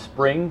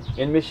 Spring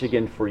in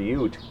Michigan for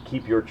you to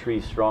keep your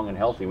trees strong and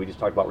healthy. We just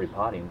talked about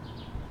repotting.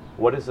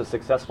 What does a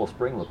successful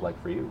spring look like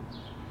for you?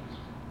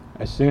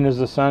 As soon as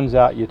the sun's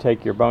out, you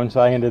take your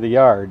bonsai into the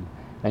yard,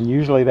 and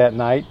usually that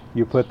night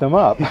you put them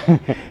up.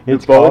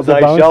 It's called the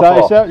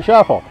bonsai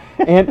shuffle.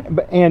 And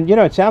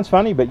it sounds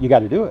funny, but you got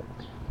to do it.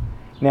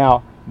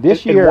 Now,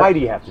 this year, why do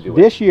you have to do it?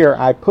 This year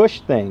I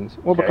pushed things.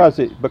 Well,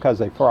 okay. because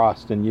they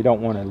frost, and you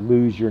don't want to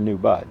lose your new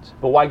buds.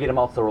 But why get them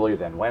out so early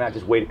then? Why not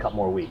just wait a couple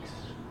more weeks?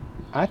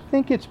 I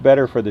think it's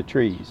better for the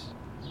trees.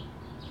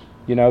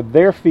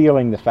 They're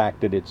feeling the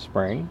fact that it's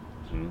spring.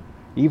 Mm-hmm.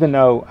 Even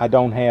though I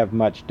don't have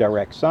much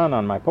direct sun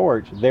on my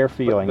porch, they're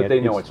feeling but it. They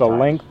know it's the time.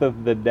 length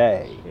of the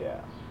day. Yeah.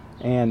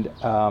 And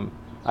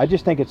I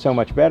just think it's so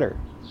much better.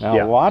 Now,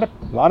 Yeah. a lot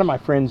of my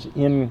friends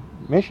in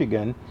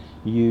Michigan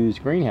use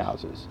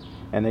greenhouses,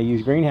 and they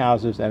use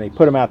greenhouses and they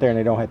put them out there and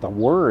they don't have to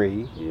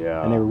worry.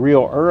 Yeah. And they're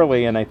real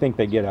early, and I think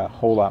they get a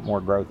whole lot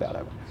more growth out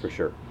of it. For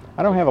sure.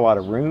 I don't have a lot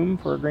of room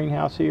for a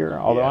greenhouse here,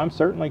 although Yeah. I'm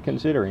certainly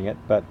considering it.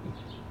 But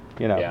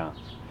you know, Yeah.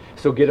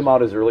 So get them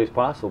out as early as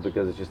possible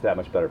because it's just that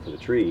much better for the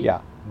tree. Yeah.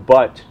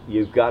 But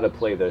you've got to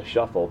play the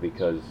shuffle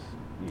because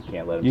you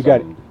can't let them. you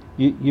got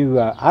you.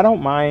 I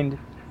don't mind.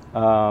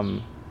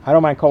 I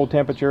don't mind cold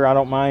temperature. I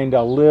don't mind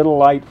a little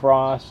light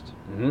frost.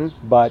 Mm-hmm.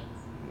 But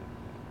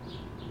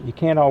you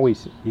can't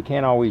always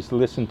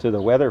listen to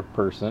the weather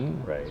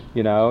person. Right.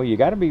 You know, you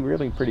got to be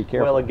really pretty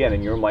careful. Well, again,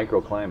 in your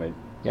microclimate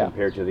Yeah.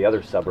 compared to the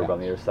other suburb Yeah. on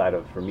the other side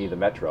of, for me, the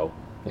metro.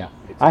 Yeah,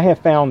 It's- I have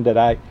found that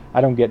I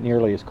don't get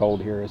nearly as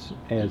cold here as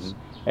Mhm.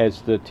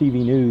 as the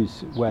TV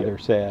news weather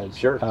Yep. says.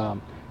 Sure.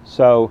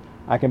 So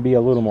I can be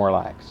a little more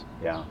lax.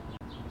 Yeah.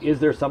 Is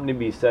there something to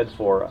be said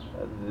for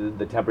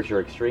the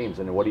temperature extremes,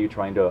 and what are you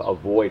trying to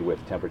avoid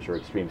with temperature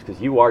extremes?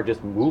 Because you are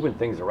just moving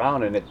things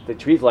around, and the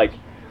tree's like,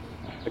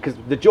 because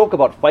the joke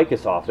about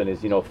ficus often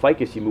is,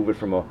 ficus, you move it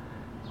from a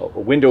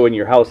window in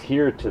your house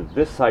here to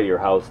this side of your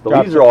house, the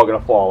Drops leaves are all going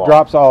to fall off.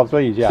 Drops all its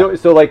leaves. Yeah.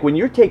 So like when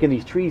you're taking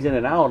these trees in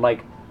and out,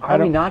 like, I are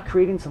we don't- not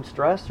creating some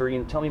stress, or you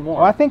can tell me more?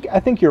 Well, I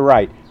think you're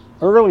right.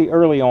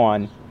 Early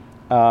on,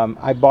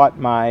 I bought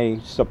my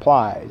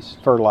supplies,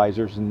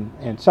 fertilizers,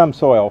 and some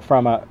soil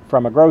from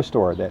a grow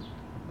store that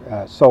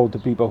sold to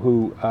people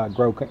who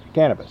grow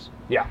cannabis.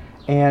 Yeah.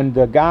 And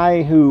the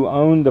guy who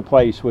owned the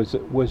place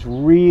was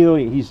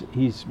really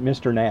he's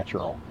Mr.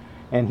 Natural,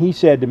 and he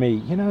said to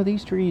me,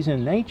 these trees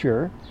in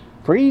nature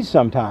freeze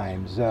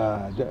sometimes,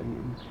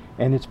 and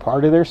it's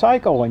part of their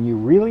cycle, and you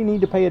really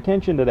need to pay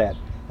attention to that.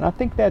 And I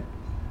think that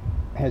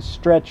has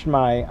stretched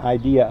my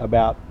idea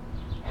about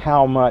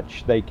how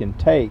much they can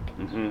take,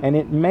 Mhm. and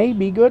it may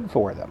be good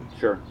for them.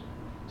 Sure.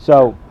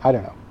 So I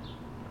don't know.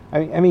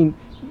 I mean,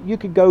 you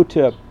could go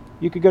to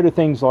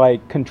things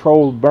like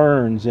controlled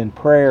burns and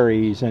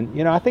prairies,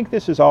 and I think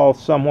this is all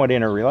somewhat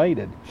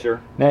interrelated. Sure.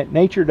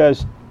 Nature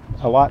does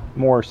a lot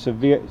more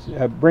severe,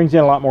 brings in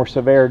a lot more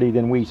severity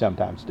than we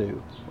sometimes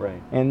do,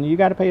 Right. and you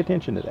got to pay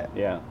attention to that.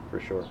 Yeah, for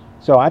sure.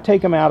 So I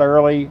take them out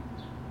early.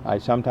 I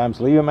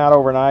sometimes leave them out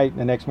overnight, and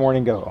the next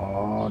morning go,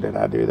 oh, did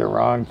I do the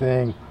wrong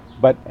thing?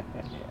 But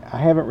I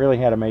haven't really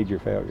had a major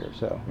failure.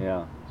 So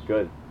Yeah,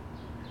 good.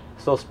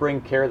 So spring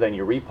care, then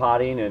you're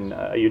repotting, and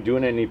are you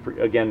doing any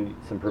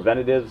some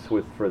preventatives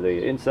for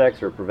the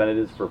insects, or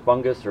preventatives for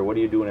fungus, or what are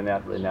you doing in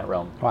that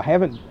realm? well,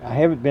 I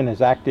haven't been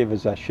as active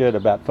as I should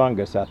about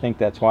fungus. I think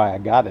that's why I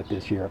got it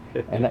this year.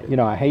 And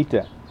I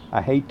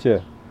hate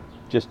to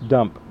just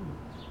dump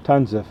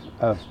tons of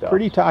Stuff.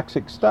 pretty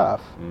toxic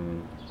stuff.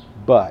 Mm.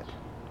 But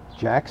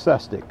Jack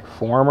Sustick,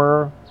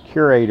 former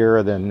curator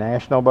of the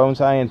National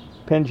Bonsai and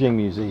Pinching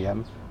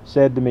Museum,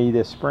 said to me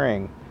this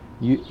spring,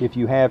 if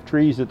you have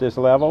trees at this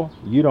level,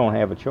 you don't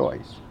have a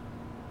choice.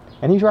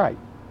 And he's right.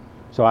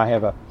 So I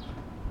have a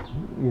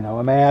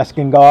mask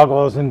and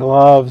goggles and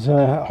gloves and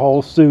a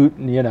whole suit,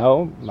 and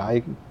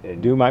I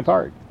do my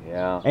part.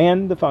 Yeah.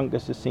 And the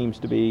fungus seems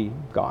to be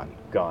gone.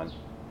 Gone.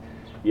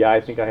 Yeah, I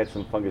think I had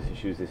some fungus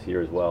issues this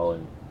year as well,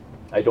 and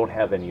I don't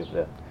have any of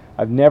the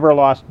I've never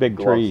lost big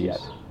gloves trees,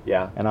 yet.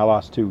 Yeah, and I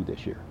lost 2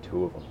 this year.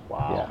 2 of them.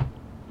 Wow.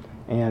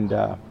 Yeah.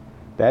 And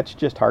that's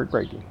just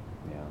heartbreaking.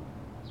 Yeah.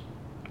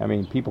 I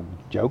mean, people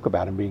joke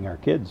about them being our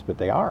kids, but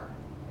they are.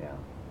 Yeah.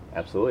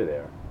 Absolutely, they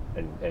are,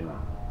 and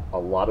a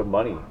lot of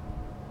money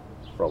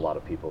for a lot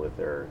of people if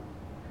they're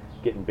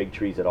getting big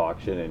trees at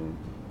auction, and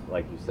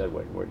like you said,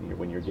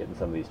 when you're getting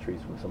some of these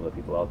trees from some of the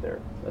people out there,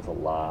 that's a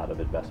lot of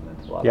investment.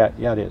 Yeah,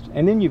 it is.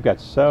 And then you've got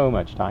so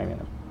much time in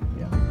them.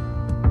 Yeah.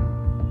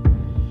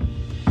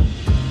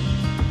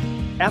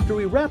 After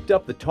we wrapped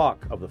up the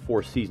talk of the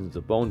 4 seasons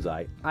of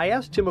bonsai, I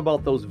asked him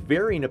about those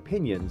varying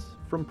opinions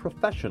from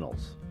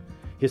professionals,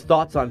 his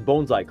thoughts on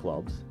bonsai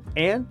clubs,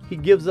 and he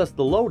gives us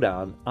the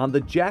lowdown on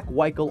the Jack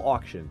Weichel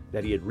auction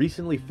that he had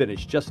recently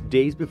finished just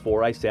days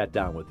before I sat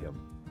down with him.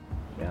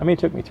 Yeah. I mean, it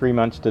took me 3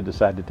 months to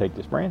decide to take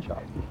this branch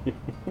off.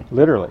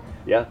 Literally.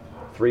 Yeah,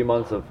 3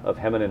 months of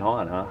hemming and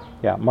hawing, huh?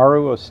 Yeah,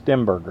 Maruo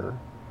Stemberger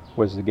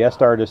was the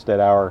guest artist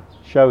at our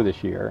show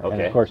this year. And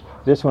Okay. of course,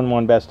 this one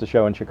won Best of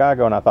Show in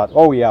Chicago, and I thought,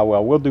 oh yeah,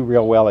 well, we'll do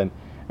real well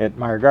at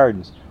Meyer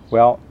Gardens.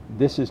 Well,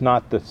 this is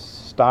not the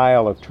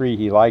style of tree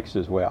he likes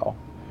as well.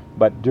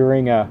 But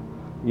during a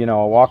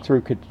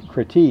walkthrough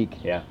critique,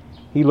 Yeah.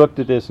 he looked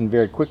at this and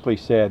very quickly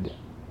said,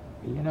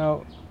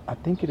 I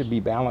think it'd be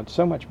balanced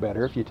so much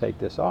better if you take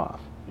this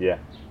off. Yeah.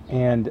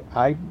 And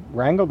I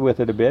wrangled with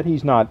it a bit.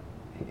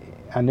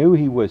 I knew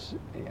he was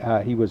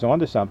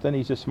onto something.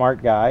 He's a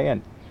smart guy,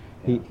 and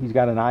he's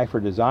got an eye for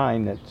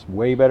design that's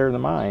way better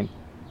than mine.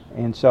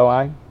 And so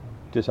I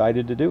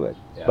decided to do it.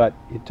 Yeah. But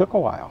it took a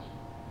while.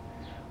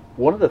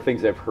 One of the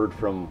things I've heard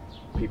from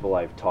people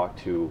I've talked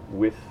to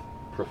with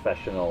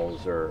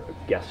professionals or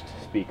guest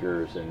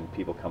speakers and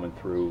people coming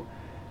through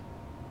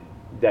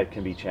that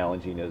can be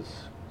challenging is,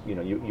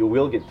 you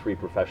will get 3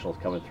 professionals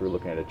coming through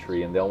looking at a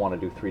tree, and they'll want to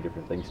do 3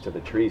 different things to the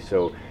tree.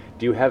 So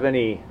do you have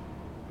any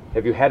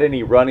Have you had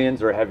any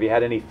run-ins, or have you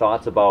had any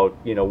thoughts about,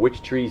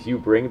 which trees you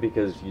bring,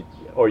 because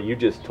or you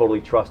just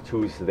totally trust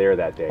who's there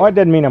that day? Well, it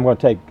doesn't mean I'm going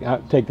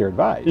to take their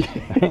advice.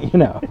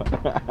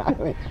 I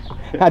mean,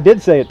 I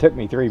did say it took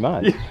me 3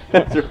 months.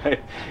 That's right.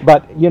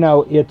 But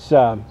it's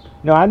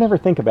no, I never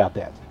think about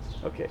that.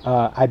 Okay.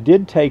 I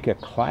did take a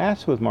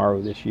class with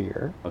Morrow this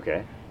year.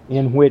 Okay.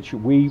 In which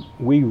we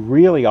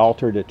really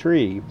altered a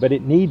tree, but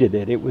it needed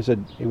it. It was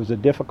a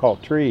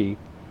difficult tree,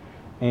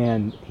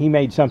 and he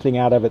made something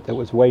out of it that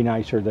was way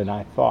nicer than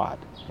I thought.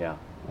 Yeah.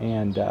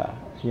 And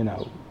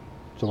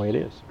it's the way it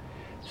is.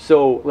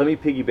 So let me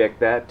piggyback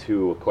that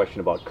to a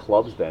question about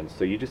clubs then.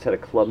 So you just had a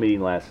club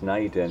meeting last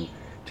night, and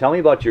tell me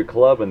about your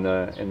club and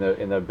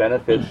the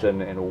benefits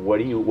and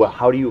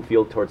how do you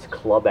feel towards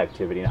club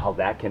activity and how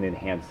that can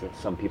enhance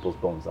some people's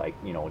bonsai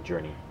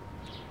journey.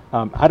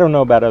 I don't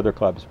know about other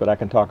clubs, but I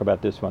can talk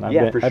about this one. For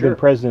sure. I've been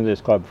president of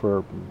this club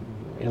for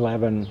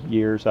 11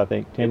 years, I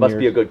think, 10 years. It must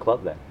be a good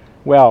club then.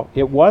 Well,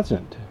 it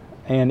wasn't,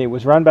 and it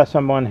was run by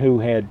someone who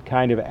had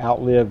kind of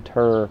outlived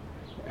her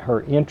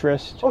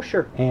interest. Oh,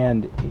 sure.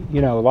 And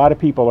a lot of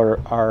people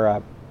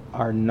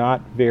are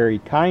not very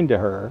kind to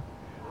her,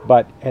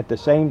 but at the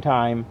same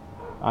time,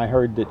 I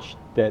heard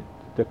that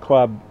the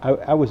club.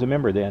 I was a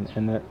member then,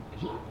 and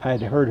I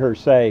had heard her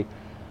say,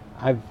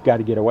 "I've got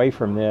to get away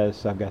from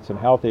this. I've got some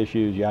health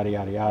issues, yada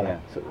yada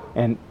yada." Yeah,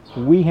 and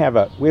we have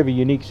a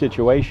unique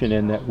situation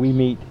in that we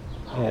meet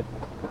at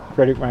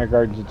Frederick Meyer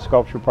Gardens and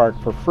Sculpture Park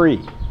for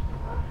free.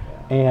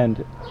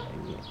 And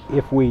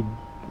if we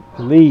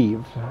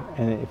leave,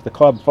 and if the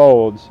club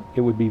folds,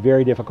 it would be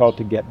very difficult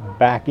to get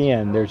back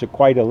in. There's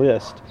quite a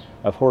list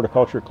of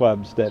horticulture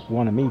clubs that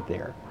want to meet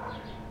there.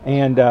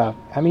 And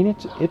I mean,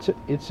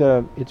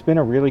 it's been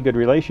a really good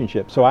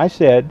relationship. So I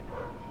said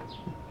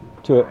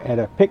at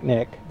a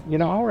picnic,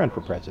 I'll run for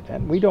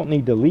president. We don't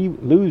need to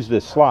lose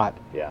this slot.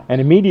 Yeah.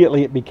 And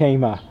immediately it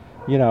became a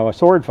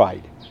sword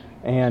fight.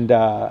 And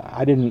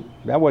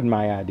that wasn't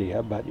my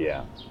idea, but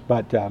yeah.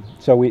 But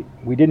so we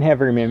didn't have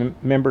very many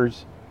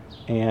members,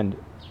 and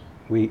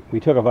we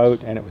took a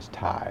vote, and it was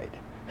tied.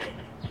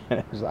 And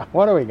it was like,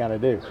 what are we going to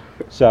do?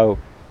 So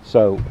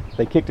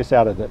they kicked us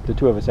out of the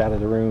two of us out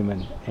of the room,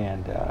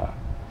 and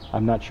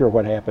I'm not sure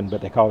what happened,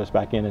 but they called us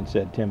back in and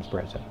said, Tim's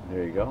president.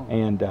 There you go.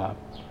 And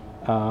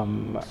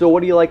so what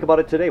do you like about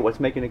it today?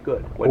 What's making it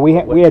good?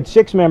 We had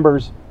 6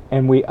 members,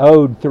 and we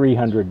owed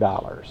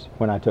 $300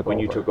 when I took over. When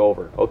you took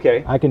over,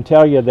 okay. I can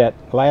tell you that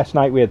last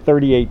night we had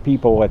 38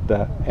 people at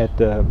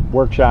the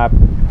workshop,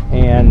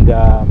 and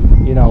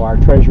our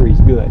treasury's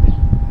good.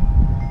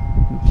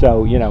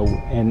 So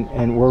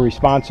and we're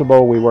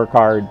responsible. We work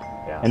hard,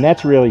 yeah. And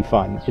that's really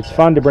fun. It's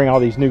fun to bring all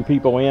these new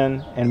people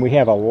in, and we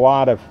have a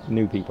lot of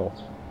new people.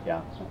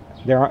 Yeah.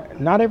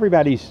 Not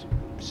everybody's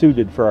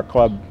suited for a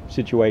club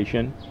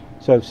situation.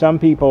 So some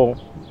people,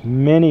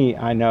 many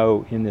I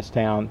know in this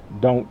town,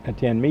 don't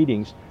attend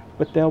meetings,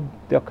 but they'll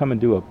come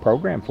and do a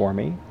program for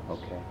me.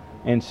 Okay.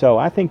 And so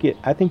I think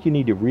you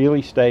need to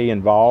really stay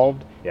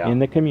involved yeah. in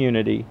the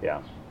community.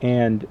 Yeah.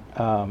 And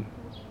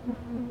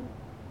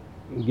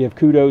give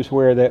kudos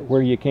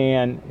where you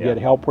can, yeah. get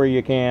help where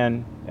you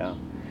can. Yeah.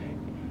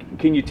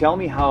 Can you tell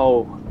me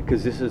how?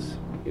 Because this is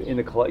in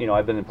the club.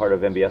 I've been a part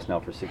of MBS now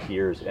for 6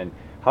 years, and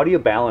how do you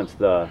balance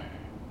the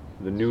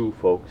new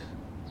folks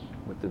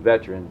with the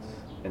veterans,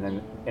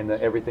 and then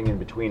everything in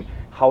between?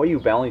 How are you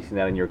balancing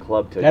that in your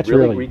club to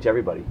really reach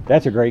everybody?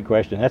 That's a great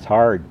question. That's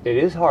hard. It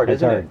is hard,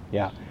 isn't it?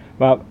 Yeah.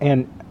 Well,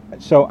 and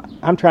so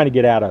I'm trying to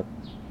get out of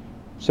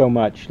so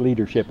much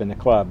leadership in the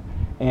club,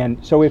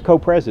 and so we have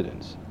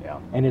co-presidents. Yeah.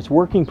 And it's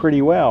working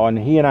pretty well, and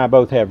he and I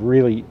both have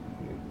really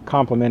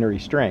complementary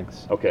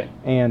strengths. Okay.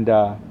 And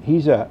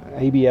he's a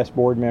ABS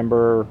board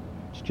member.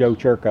 It's Joe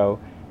Churko,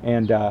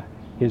 and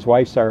his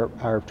wife's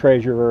our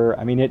treasurer.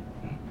 I mean,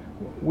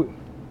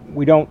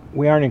 we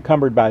aren't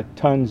encumbered by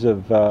tons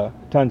of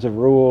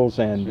rules,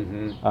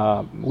 and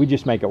mm-hmm. We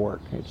just make it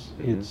work.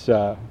 You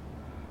show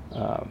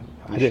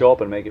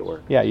up and make it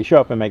work. Yeah, you show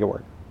up and make it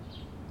work.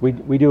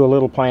 We do a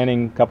little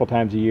planning a couple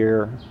times a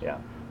year. Yeah.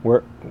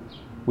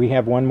 We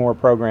have one more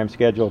program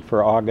scheduled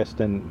for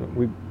August, and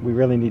we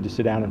really need to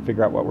sit down and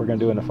figure out what we're going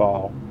to do in the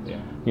fall. Yeah.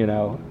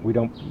 We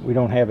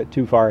don't have it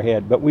too far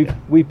ahead, but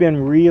we've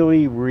been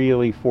really,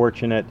 really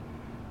fortunate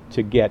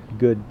to get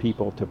good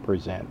people to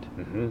present.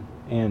 Mm-hmm.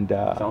 And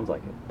sounds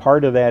like it.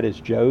 Part of that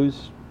is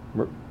Joe's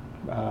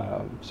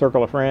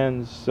circle of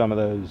friends. Some of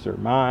those are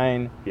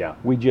mine. Yeah.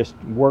 We just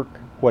work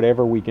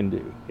whatever we can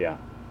do. Yeah.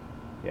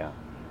 Yeah.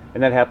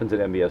 And that happens at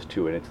MBS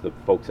too, and it's the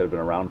folks that have been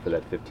around for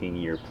that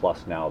 15-year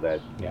plus now that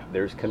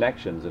there's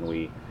connections, and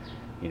we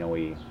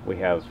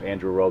have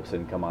Andrew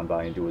Robeson come on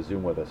by and do a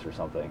Zoom with us or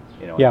something.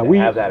 Yeah, we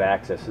have that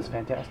access is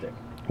fantastic.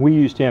 We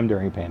used him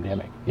during the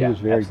pandemic. He was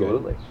very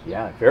absolutely. good.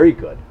 Yeah, very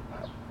good.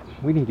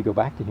 We need to go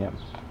back to him.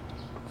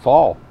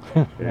 Fall.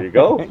 There you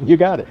go. You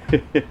got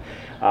it.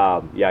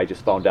 I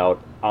just found out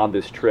on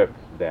this trip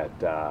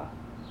that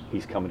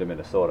he's coming to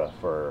Minnesota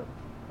for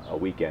a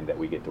weekend that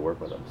we get to work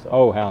with him. So,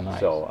 Oh, how nice.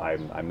 So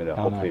I'm going to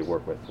How hopefully nice.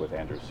 work with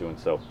Andrew soon.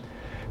 So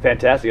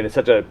fantastic, and it's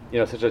such a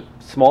such a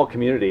small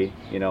community.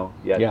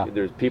 Yeah.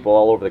 There's people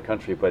all over the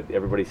country, but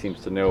everybody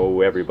seems to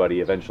know everybody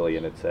eventually,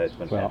 and it's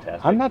been Well,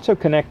 fantastic. I'm not so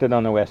connected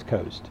on the West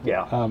Coast.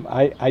 Yeah.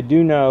 I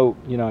do know,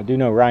 I do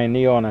know Ryan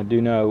Neal, and I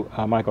do know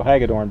Michael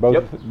Hagedorn,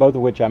 both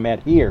of which I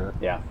met here.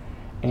 Yeah.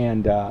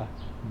 And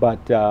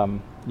but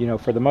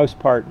for the most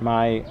part,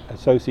 my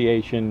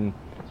association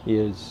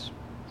is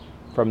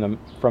from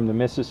the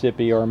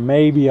Mississippi, or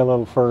maybe a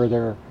little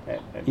further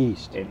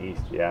east. In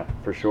east, yeah,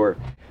 for sure.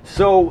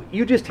 So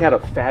you just had a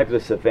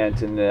fabulous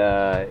event, and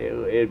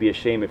it'd be a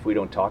shame if we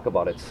don't talk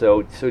about it.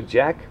 So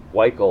Jack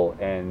Weichel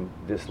and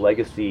this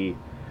legacy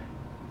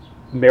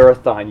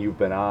marathon you've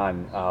been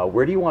on,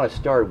 where do you want to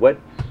start?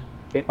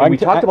 We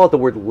talked about the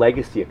word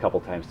legacy a couple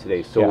times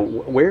today. So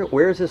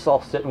where is this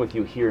all sitting with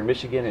you here in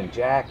Michigan, and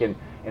Jack, and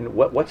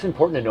what's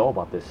important to know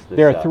about this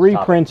There are three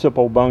topic?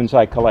 principal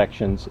bonsai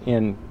collections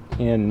in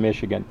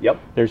Michigan. Yep.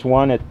 There's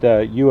one at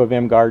the U of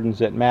M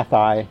Gardens at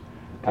Mathai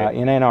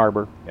in Ann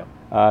Arbor. Yep.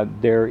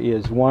 There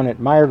is one at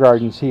Meyer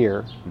Gardens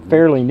here,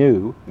 fairly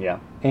new. Yeah.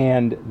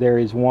 And there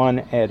is one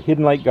at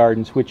Hidden Lake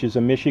Gardens, which is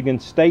a Michigan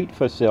State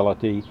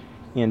facility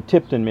in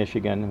Tipton,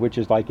 Michigan, which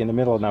is like in the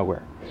middle of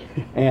nowhere.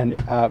 And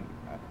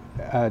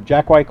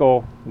Jack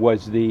Weichel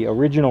was the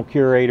original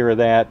curator of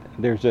that.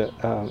 There's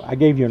I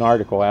gave you an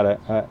article out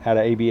of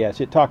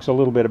ABS. It talks a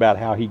little bit about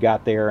how he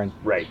got there, and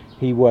Right.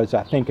 he was,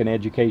 I think, an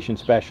education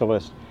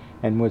specialist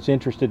and was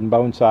interested in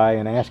bonsai,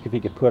 and asked if he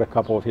could put a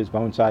couple of his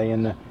bonsai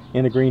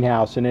in the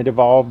greenhouse, and it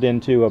evolved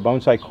into a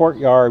bonsai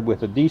courtyard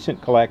with a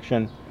decent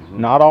collection,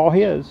 not all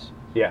his.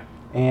 Yeah.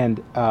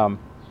 And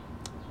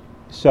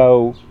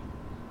so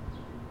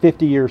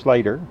 50 years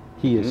later,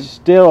 he is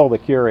still the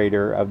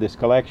curator of this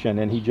collection,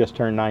 and he just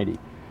turned 90.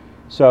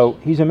 So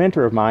he's a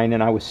mentor of mine,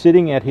 and I was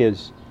sitting at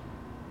his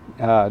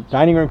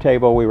dining room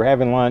table. We were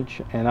having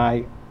lunch, and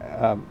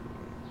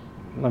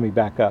let me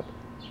back up.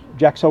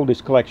 Jack sold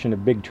his collection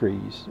of big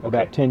trees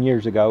about 10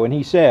 years ago, and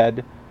he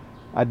said,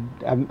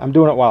 I'm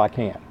doing it while I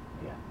can.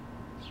 Yeah.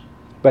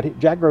 But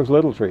Jack grows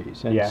little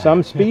trees, and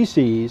some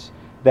species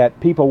that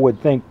people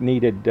would think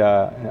needed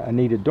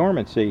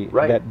dormancy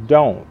that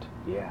don't.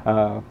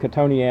 Yeah.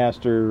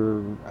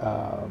 Cotoneaster,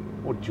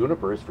 Well,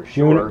 junipers for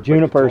sure. but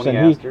junipers,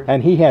 cotoneasters?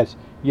 and he has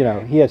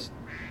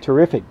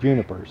terrific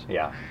junipers.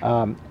 Yeah.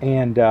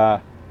 And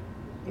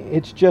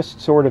it's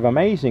just sort of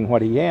amazing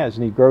what he has,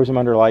 and he grows them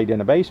under light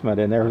in a basement,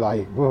 and they're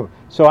like, whoa.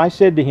 So I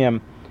said to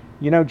him,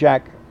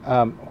 Jack,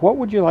 what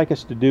would you like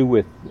us to do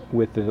with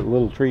the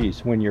little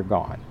trees when you're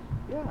gone?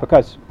 Yeah.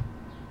 Because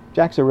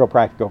Jack's a real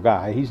practical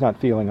guy. He's not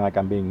feeling like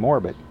I'm being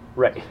morbid.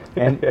 Right.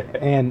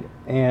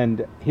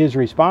 and his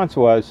response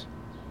was,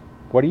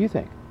 what do you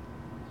think?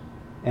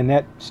 And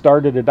that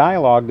started a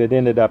dialogue that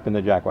ended up in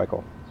the Jack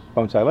Weichel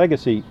Bonsai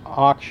Legacy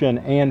auction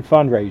and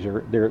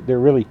fundraiser. There are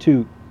really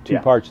two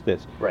parts to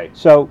this. Right.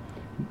 So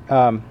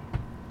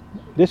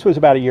this was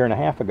about a year and a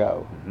half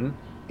ago,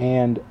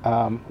 and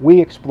we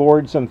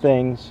explored some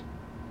things.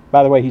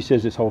 By the way, he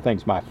says this whole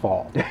thing's my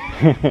fault.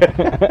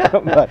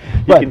 but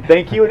he can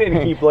thank you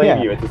and he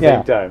blame you at the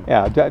same time.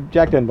 Yeah,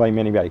 Jack doesn't blame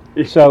anybody.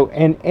 So,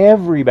 and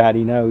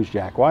everybody knows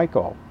Jack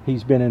Weichel.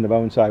 He's been in the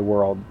bonsai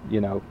world,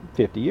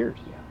 50 years.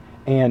 Yeah.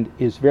 And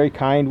is very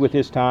kind with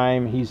his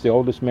time. He's the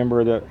oldest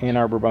member of the Ann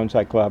Arbor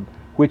Bonsai Club,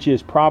 which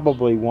is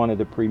probably one of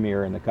the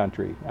premier in the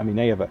country. I mean,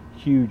 they have a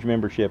huge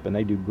membership and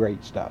they do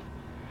great stuff.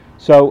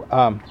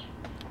 So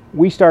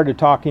we started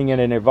talking, and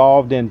it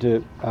evolved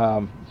into...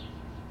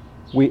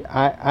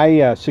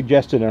 I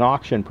suggested an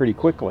auction pretty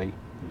quickly.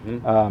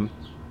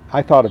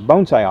 I thought of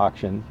bonsai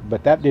auction,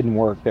 but that didn't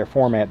work. Their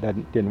format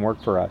didn't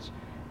work for us.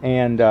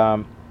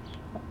 And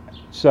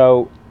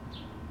so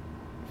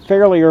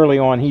fairly early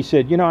on, he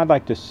said, I'd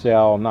like to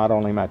sell not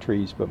only my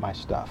trees, but my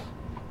stuff.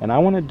 And I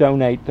want to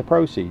donate the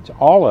proceeds,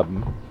 all of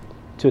them,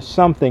 to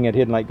something at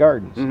Hidden Lake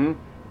Gardens.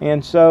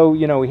 And so,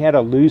 we had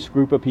a loose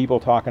group of people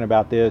talking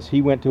about this.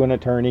 He went to an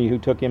attorney who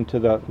took him to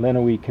the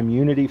Lenawee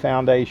Community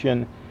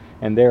Foundation,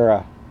 and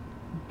they're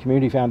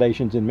community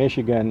foundations in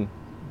Michigan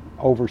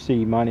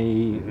oversee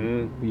money.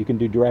 You can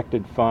do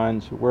directed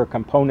funds. We're a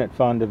component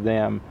fund of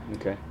them.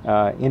 Okay.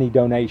 Any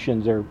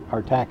donations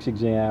are tax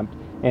exempt.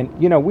 And,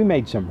 we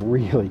made some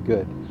really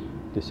good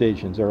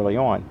decisions early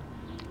on.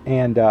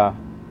 And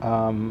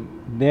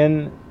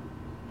then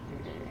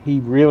he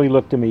really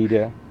looked to me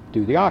to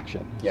do the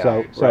auction.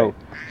 Yeah,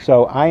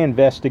 So I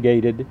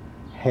investigated,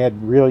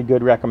 had really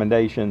good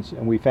recommendations,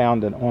 and we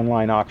found an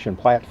online auction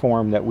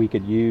platform that we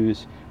could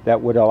use that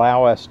would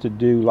allow us to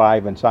do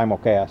live and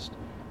simulcast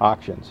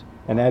auctions,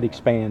 and that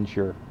expands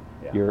your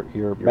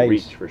base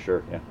reach for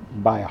sure. Yeah.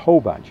 by a whole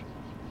bunch.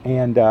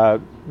 And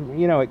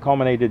it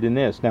culminated in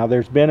this. Now,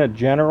 there's been a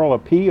general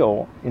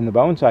appeal in the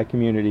bonsai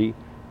community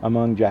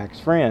among Jack's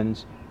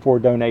friends for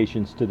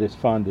donations to this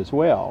fund as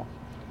well.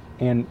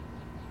 And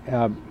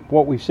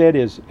what we've said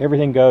is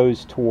everything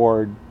goes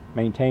toward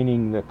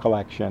maintaining the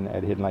collection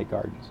at Hidden Lake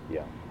Gardens.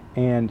 Yeah.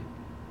 And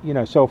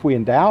so if we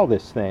endow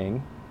this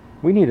thing,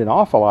 we need an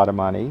awful lot of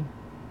money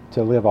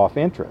to live off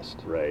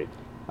interest. Right.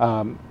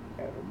 Um,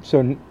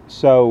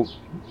 so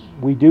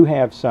we do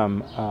have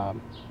some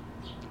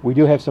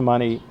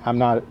money. I'm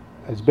not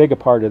as big a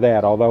part of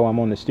that, although I'm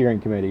on the steering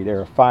committee. There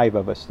are 5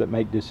 of us that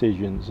make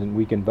decisions, and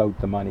we can vote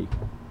the money,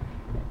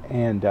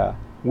 and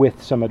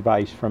with some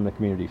advice from the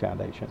community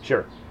foundation.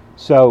 Sure.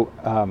 So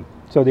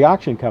so the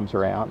auction comes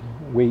around.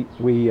 We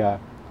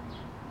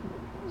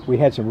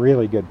had some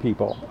really good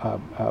people.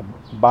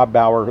 Bob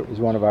Bauer is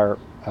one of our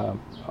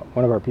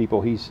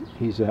people. He's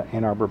an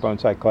Ann Arbor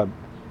Bonsai Club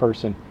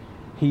person.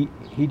 He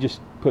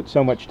just put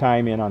so much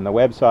time in on the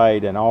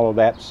website and all of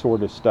that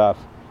sort of stuff.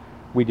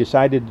 We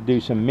decided to do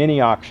some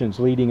mini auctions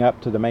leading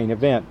up to the main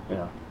event,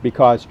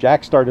 because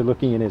Jack started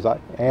looking in his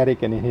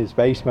attic and in his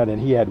basement,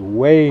 and he had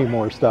way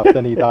more stuff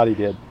than he thought he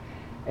did.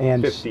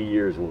 And 50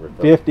 years worth.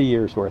 50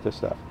 years worth of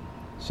stuff.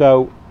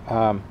 So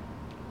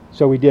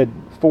so we did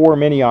 4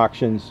 mini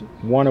auctions,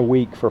 one a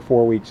week for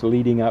 4 weeks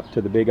leading up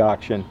to the big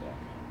auction.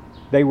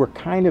 They were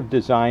kind of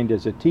designed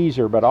as a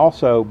teaser, but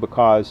also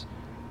because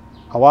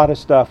a lot of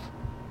stuff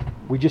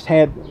we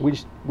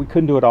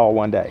couldn't do it all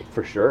one day.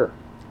 For sure.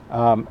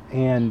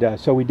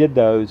 So we did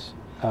those.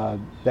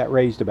 That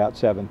raised about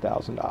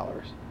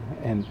 $7,000,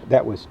 and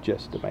that was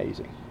just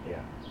amazing.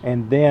 Yeah.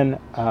 And then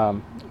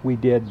we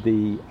did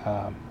the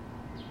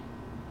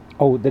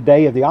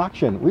day of the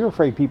auction. We were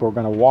afraid people were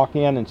going to walk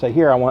in and say,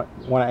 "Here, I want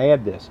to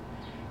add this,"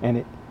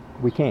 and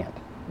we can't.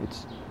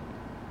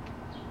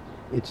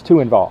 It's too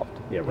involved.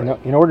 Yeah,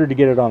 right. In order to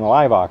get it on the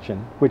live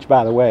auction, which,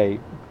 by the way,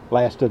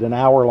 lasted an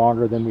hour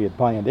longer than we had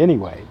planned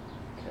anyway.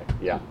 Okay.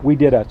 Yeah. We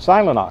did a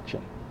silent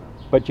auction,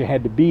 but you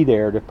had to be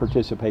there to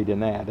participate in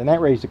that, and that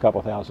raised a couple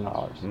 $1,000.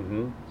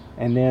 Mm-hmm.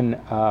 And then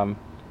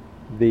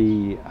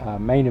the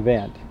main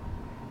event,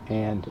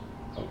 and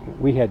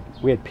we had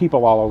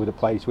people all over the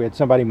place. We had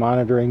somebody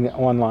monitoring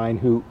online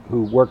who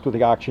worked with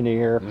the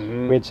auctioneer.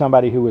 Mm-hmm. We had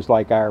somebody who was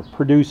like our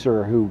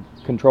producer who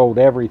controlled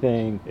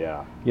everything.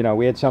 Yeah.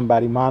 We had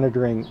somebody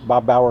monitoring.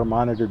 Bob Bauer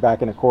monitored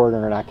back in the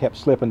corner, and I kept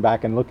slipping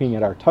back and looking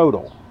at our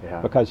total,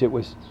 because it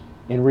was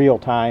in real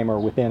time or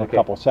within a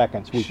couple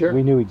seconds.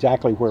 We knew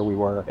exactly where we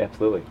were.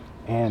 Absolutely.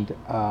 And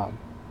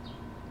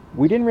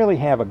we didn't really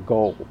have a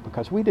goal,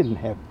 because we didn't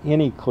have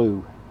any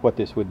clue what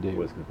this would do.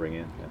 What it's going to bring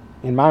in. Yeah.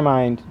 In my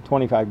mind,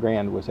 25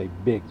 grand was a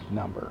big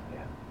number.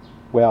 Yeah.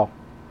 Well,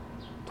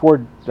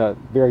 toward the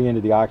very end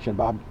of the auction,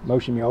 Bob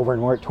motioned me over,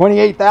 and we're at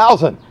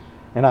 28,000,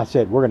 and I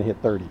said, "We're going to hit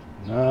 30."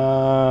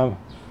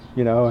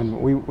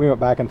 And we went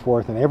back and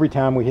forth, and every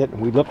time we hit, and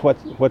we look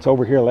what's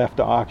over here left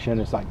to auction.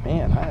 It's like,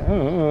 man,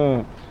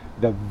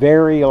 the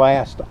very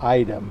last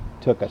item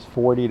took us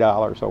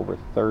 $40 over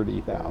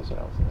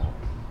 $30,000.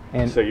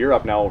 And so you're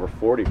up now over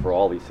 40 for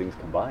all these things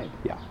combined.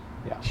 Yeah.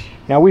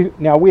 Now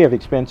we have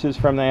expenses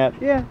from that.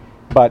 Yeah.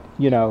 But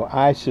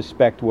I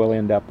suspect we'll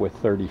end up with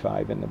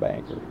 35 in the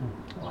bank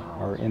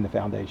or in the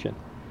foundation,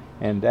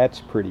 and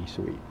that's pretty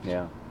sweet.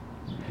 Yeah.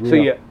 So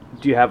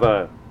do you have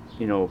a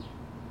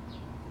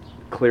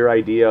clear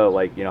idea,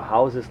 like,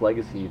 how is this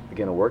legacy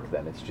going to work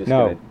then? It's just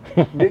no.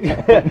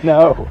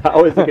 No.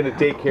 How is it going to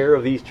take care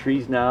of these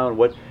trees now, and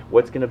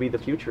what's going to be the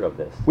future of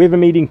this? We have a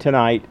meeting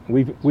tonight.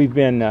 We've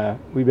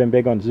been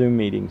big on Zoom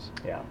meetings.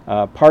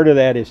 Yeah. Part of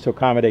that is to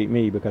accommodate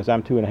me, because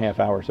I'm 2.5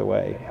 hours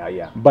away.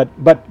 Yeah.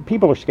 But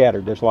people are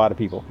scattered. There's a lot of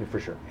people. For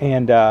sure.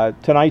 And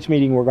tonight's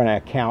meeting, we're going to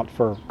account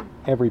for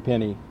every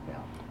penny. Yeah.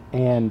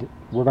 And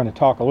we're going to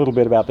talk a little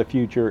bit about the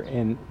future,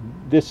 and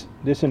this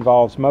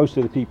involves most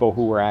of the people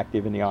who were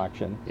active in the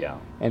auction. Yeah.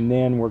 And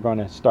then we're going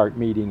to start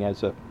meeting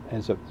as a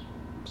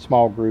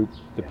small group,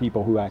 the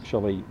people who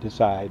actually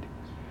decide.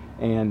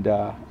 And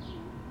I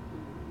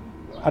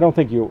don't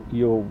think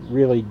you'll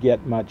really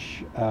get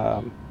much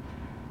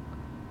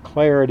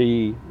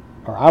clarity,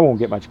 or I won't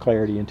get much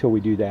clarity until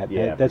we do that.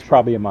 Yeah, that's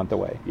probably a month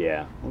away.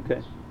 Yeah.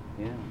 Okay.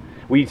 Yeah.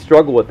 We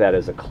struggle with that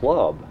as a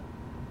club.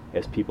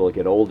 As people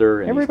get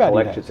older and everybody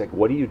these collections, like,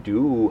 what do you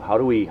do? How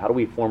do we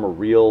form a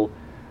real,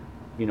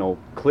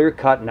 clear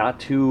cut, not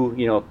too,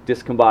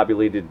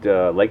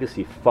 discombobulated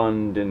legacy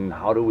fund, and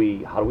how do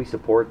we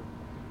support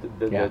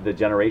the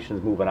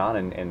generations moving on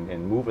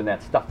and moving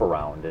that stuff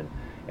around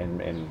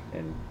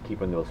and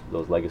keeping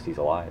those legacies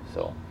alive?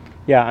 So.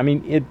 Yeah, I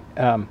mean,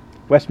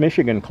 West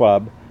Michigan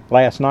Club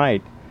last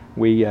night.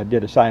 We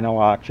did a silent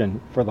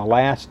auction for the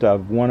last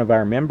of one of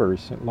our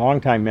members, a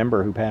longtime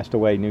member who passed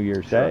away New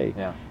Year's Day.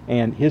 Yeah.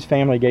 And his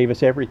family gave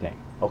us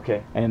everything.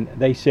 Okay. And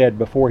they said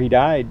before he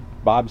died,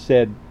 Bob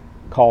said,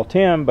 "Call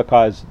Tim,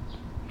 because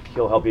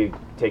he'll help you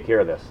take care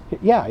of this."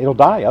 Yeah, it'll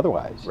die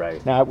otherwise.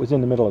 Right. Now, it was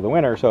in the middle of the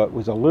winter, so it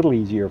was a little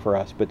easier for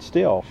us, but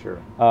still. Sure.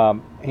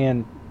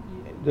 And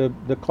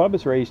the club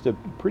has raised a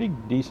pretty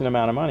decent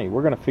amount of money.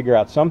 We're going to figure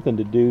out something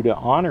to do to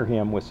honor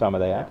him with some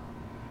of that. Yeah.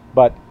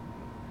 But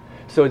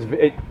so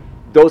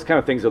those kind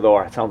of things, although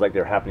it sounds like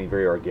they're happening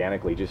very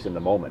organically, just in the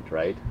moment,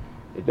 right?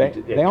 It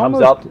comes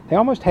up. They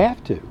almost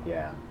have to.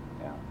 Yeah.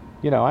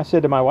 I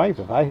said to my wife,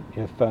 I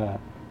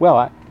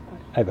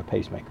have a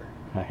pacemaker,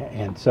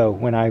 and so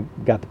when I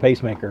got the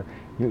pacemaker,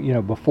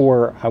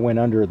 before I went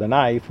under the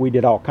knife, we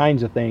did all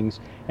kinds of things,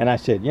 and I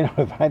said,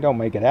 if I don't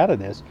make it out of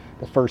this,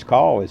 the first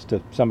call is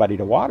to somebody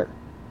to water.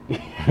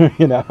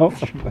 You know?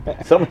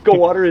 Someone go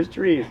water his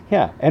trees.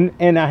 Yeah,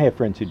 and I have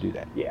friends who do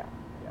that. Yeah.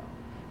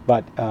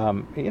 But,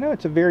 you know,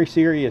 it's a very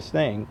serious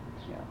thing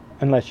Yeah.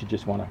 unless you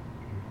just want to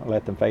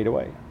let them fade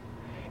away.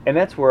 And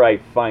that's where I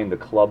find the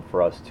club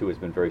for us too has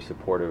been very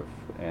supportive,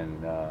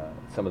 and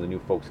some of the new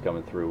folks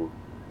coming through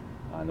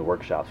on the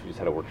workshops. We just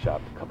had a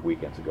workshop a couple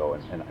weekends ago,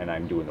 and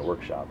I'm doing the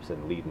workshops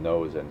and leading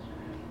those,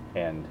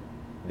 and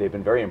they've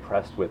been very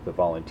impressed with the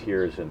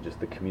volunteers and just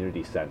the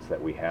community sense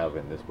that we have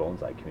in this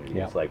bonsai community.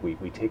 Yeah. It's like we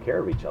take care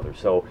of each other.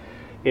 So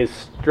as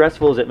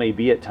stressful as it may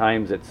be at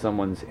times at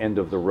someone's end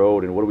of the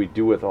road, and what do we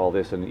do with all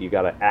this, and you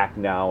got to act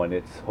now, and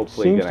it's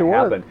hopefully Seems going to to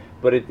work. happen.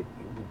 But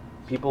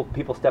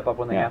people step up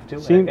when they have to,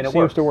 Seems, and it seems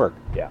works. to work.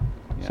 Yeah.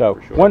 So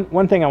for sure.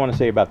 one thing I want to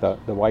say about the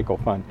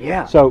Weichel Fund.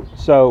 Yeah.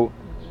 So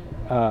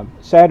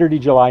Saturday,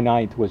 July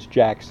 9th was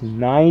Jack's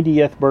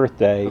 90th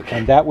birthday,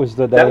 and that was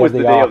the day that was of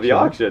the the auction. day of the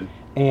auction.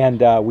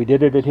 And we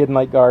did it at Hidden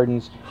Lake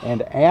Gardens.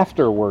 And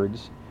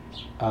afterwards,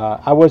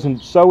 I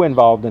wasn't so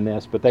involved in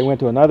this, but they went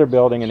to another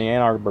building, and the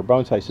Ann Arbor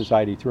Bonsai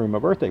Society threw him a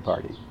birthday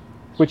party,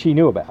 which he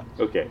knew about.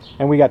 Okay.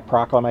 And we got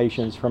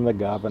proclamations from the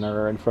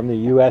governor and from the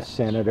U.S.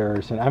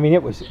 senators, and I mean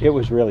it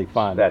was really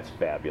fun. That's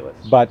fabulous.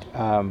 But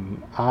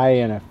I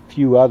and a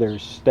few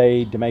others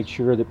stayed to make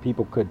sure that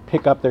people could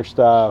pick up their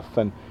stuff,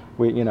 and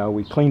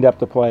we cleaned up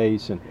the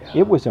place, and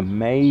it was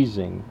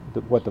amazing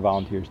what the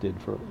volunteers did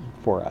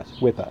for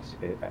us, with us.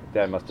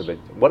 That must have been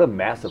what a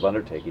massive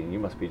undertaking. You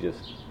must be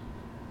just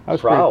I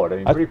was proud.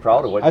 Pretty, pretty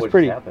proud of what just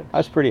happened. I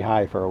was pretty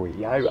high for a week.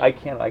 Yeah, I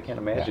can't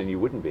imagine you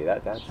wouldn't be.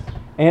 That's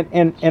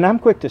And I'm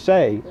quick to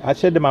say, I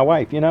said to my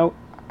wife,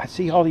 I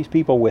see all these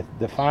people with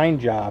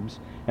defined jobs,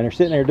 and they're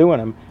sitting there doing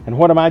them, and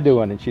what am I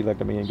doing? And she looked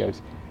at me and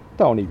goes,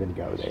 don't even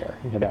go there,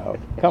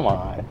 come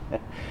on.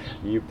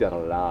 You've done a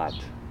lot.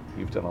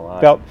 You've done a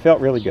lot. Felt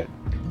really good.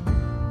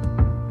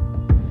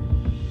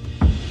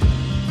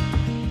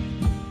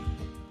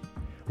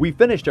 We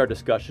finished our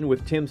discussion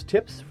with Tim's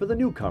tips for the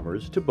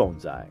newcomers to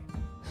bonsai.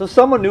 So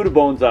someone new to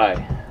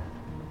bonsai,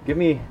 give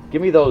me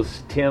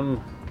those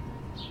Tim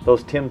tips.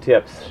 Those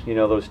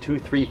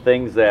 2-3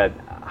 things that.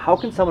 How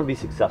can someone be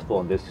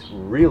successful in this?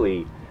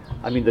 Really,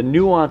 I mean, the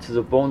nuances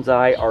of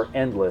bonsai are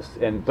endless.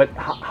 But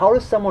how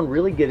does someone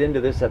really get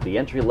into this at the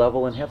entry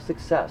level and have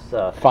success,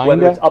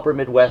 whether it's Upper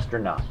Midwest or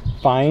not?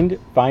 Find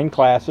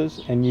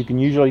classes, and you can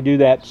usually do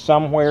that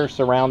somewhere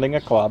surrounding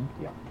a club.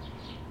 Yeah.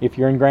 If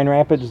you're in Grand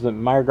Rapids, the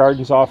Meyer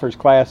Gardens offers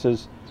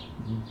classes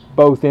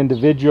both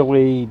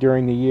individually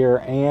during the year,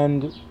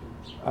 and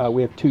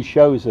we have 2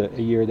 shows a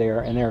year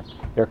there, and there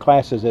are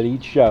classes at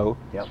each show.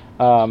 Yep.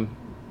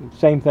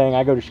 Same thing,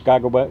 I go to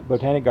Chicago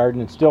Botanic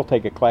Garden and still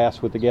take a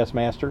class with the guest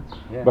master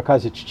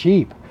because it's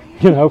cheap.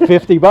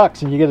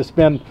 $50, and you get to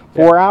spend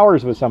 4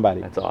 hours with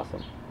somebody. That's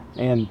awesome.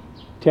 And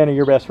 10 of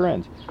your best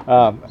friends.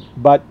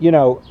 But,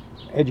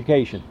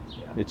 education,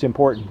 it's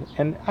important.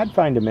 And I'd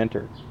find a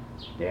mentor.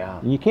 Yeah.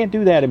 And you can't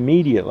do that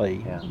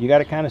immediately. Yeah. You got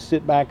to kind of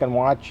sit back and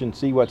watch and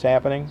see what's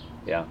happening.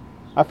 Yeah.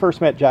 I first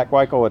met Jack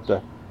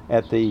Weichel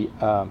at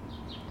the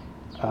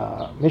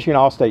Michigan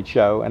All-State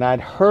Show, and I'd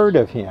heard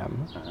of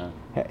him.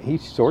 Uh-huh.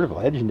 He's sort of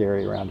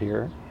legendary around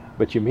here,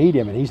 but you meet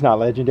him, and he's not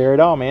legendary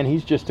at all, man.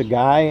 He's just a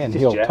guy, and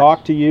he'll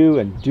talk to you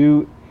and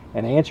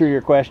answer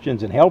your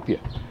questions and help you.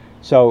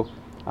 So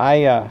I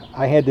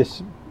had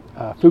this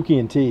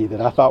Fukian tea that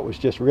I thought was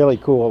just really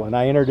cool, and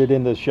I entered it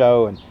in the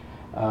show, and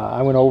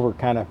I went over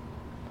kind of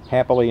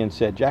happily and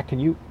said, Jack,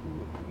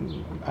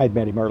 I'd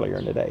met him earlier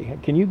in the day,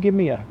 can you give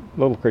me a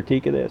little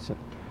critique of this? And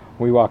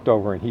we walked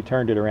over, and he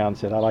turned it around and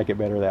said, I like it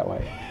better that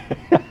way.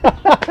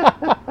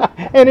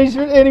 and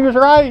he was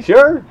right.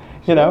 Sure.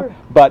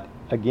 But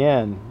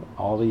again,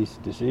 all these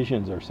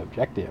decisions are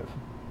subjective.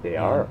 They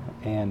are.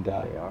 And they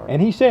are. And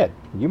he said,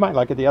 you might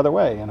like it the other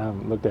way. And I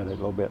looked at it a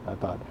little bit, and I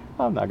thought,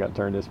 I'm not going to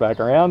turn this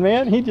back around,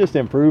 man. He just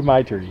improved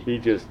my tree. He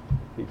just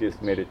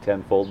made it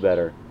tenfold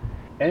better.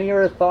 Any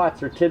other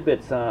thoughts or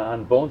tidbits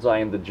on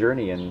bonsai and the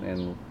journey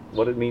and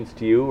what it means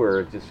to you,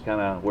 or just kind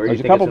of where you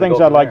think it's going to go? There's a couple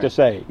things I'd like to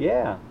say.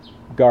 Yeah.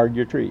 Guard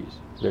your trees.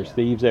 There's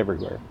thieves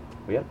everywhere.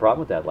 We had a problem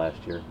with that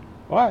last year.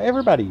 Well,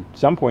 everybody,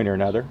 some point or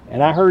another.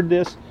 And I heard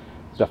this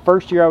the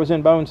first year I was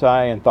in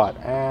bonsai and thought,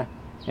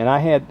 And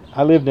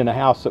I lived in a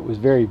house that was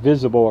very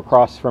visible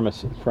across from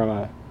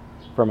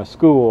a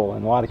school,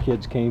 and a lot of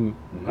kids came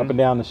up and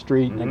down the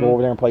street, and they'd go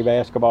over there and play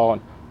basketball.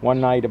 And one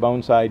night, a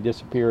bonsai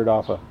disappeared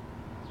off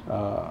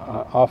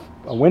a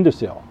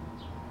windowsill.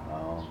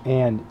 Oh.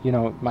 And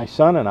my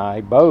son and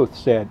I both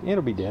said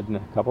it'll be dead in a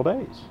couple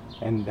days,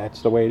 and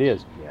that's the way it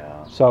is.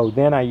 Yeah. So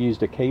then I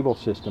used a cable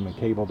system and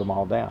cabled them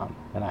all down,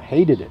 and I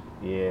hated it.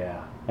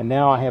 Yeah. And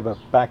now I have a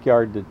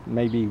backyard that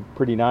may be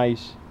pretty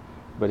nice.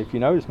 But if you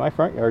notice, my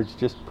front yard's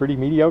just pretty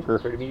mediocre.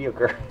 Pretty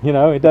mediocre.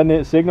 It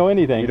doesn't signal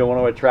anything. You don't want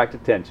to attract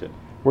attention.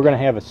 We're going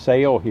to have a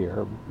sale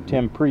here.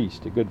 Tim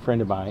Priest, a good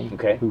friend of mine,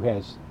 who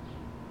has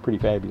pretty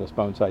fabulous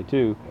bonsai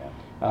too.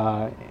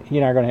 Yeah. He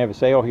and I are going to have a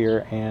sale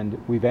here,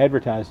 and we've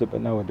advertised it,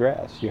 but no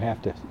address. You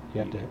have to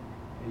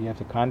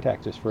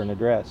contact us for an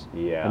address.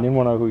 Yeah. And then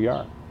we'll know who you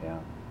are. Yeah.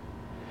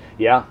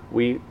 Yeah.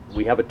 We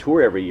have a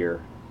tour every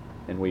year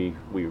and we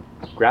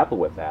grapple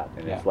with that,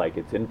 and Yeah. it's like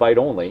it's invite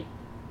only,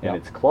 and Yep.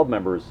 it's club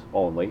members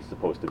only,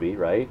 supposed to be,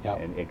 right? Yep.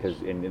 And because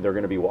they're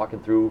going to be walking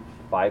through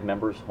 5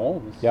 members'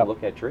 homes Yep. to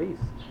look at trees.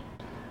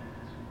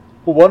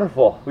 Well,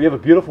 wonderful. We have a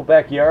beautiful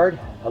backyard.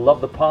 I love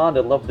the pond.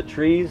 I love the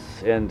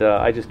trees, and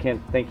I just can't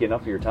thank you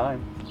enough for your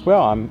time.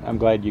 Well, I'm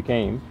glad you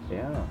came.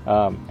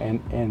 Yeah.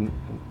 And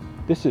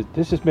this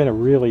has been a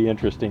really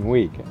interesting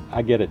week.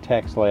 I get a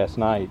text last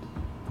night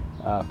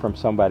from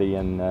somebody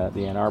in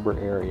the Ann Arbor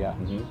area,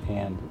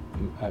 and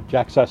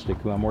Jack Sustick,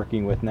 who I'm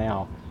working with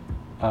now,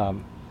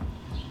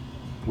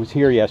 was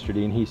here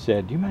yesterday, and he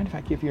said, "Do you mind if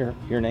I give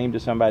your name to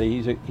somebody?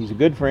 He's a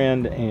good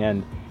friend,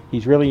 and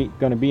he's really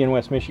going to be in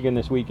West Michigan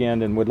this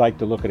weekend, and would like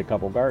to look at a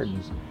couple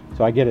gardens."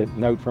 So I get a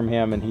note from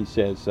him, and he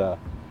says,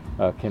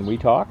 "Can we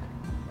talk?"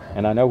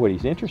 And I know what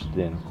he's interested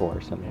in, of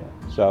course, and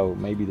so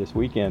maybe this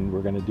weekend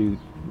we're going to do,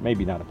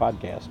 maybe not a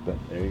podcast, but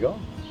There you go.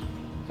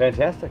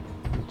 Fantastic.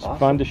 it's Awesome.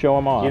 fun to show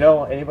them off. You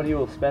know, anybody who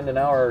will spend an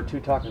hour or two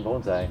talking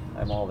bonsai,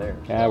 I'm all there.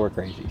 Yeah, we're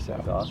crazy, so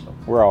That's awesome.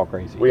 we're all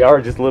crazy. We are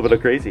just a little bit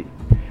of crazy.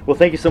 Well,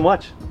 thank you so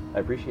much. I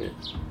appreciate it.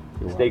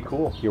 You're Stay welcome.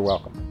 cool. You're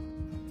welcome.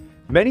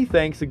 Many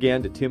thanks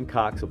again to Tim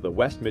Cox of the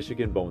West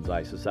Michigan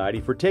Bonsai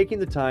Society for taking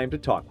the time to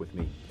talk with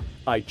me.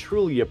 I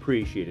truly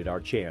appreciated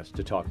our chance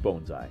to talk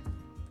bonsai.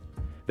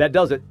 That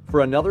does it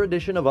for another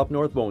edition of Up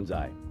North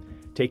Bonsai.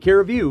 Take care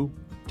of you,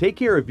 take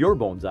care of your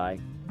bonsai,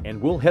 and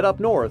we'll head up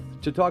north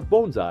to talk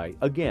bonsai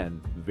again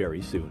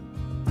very soon.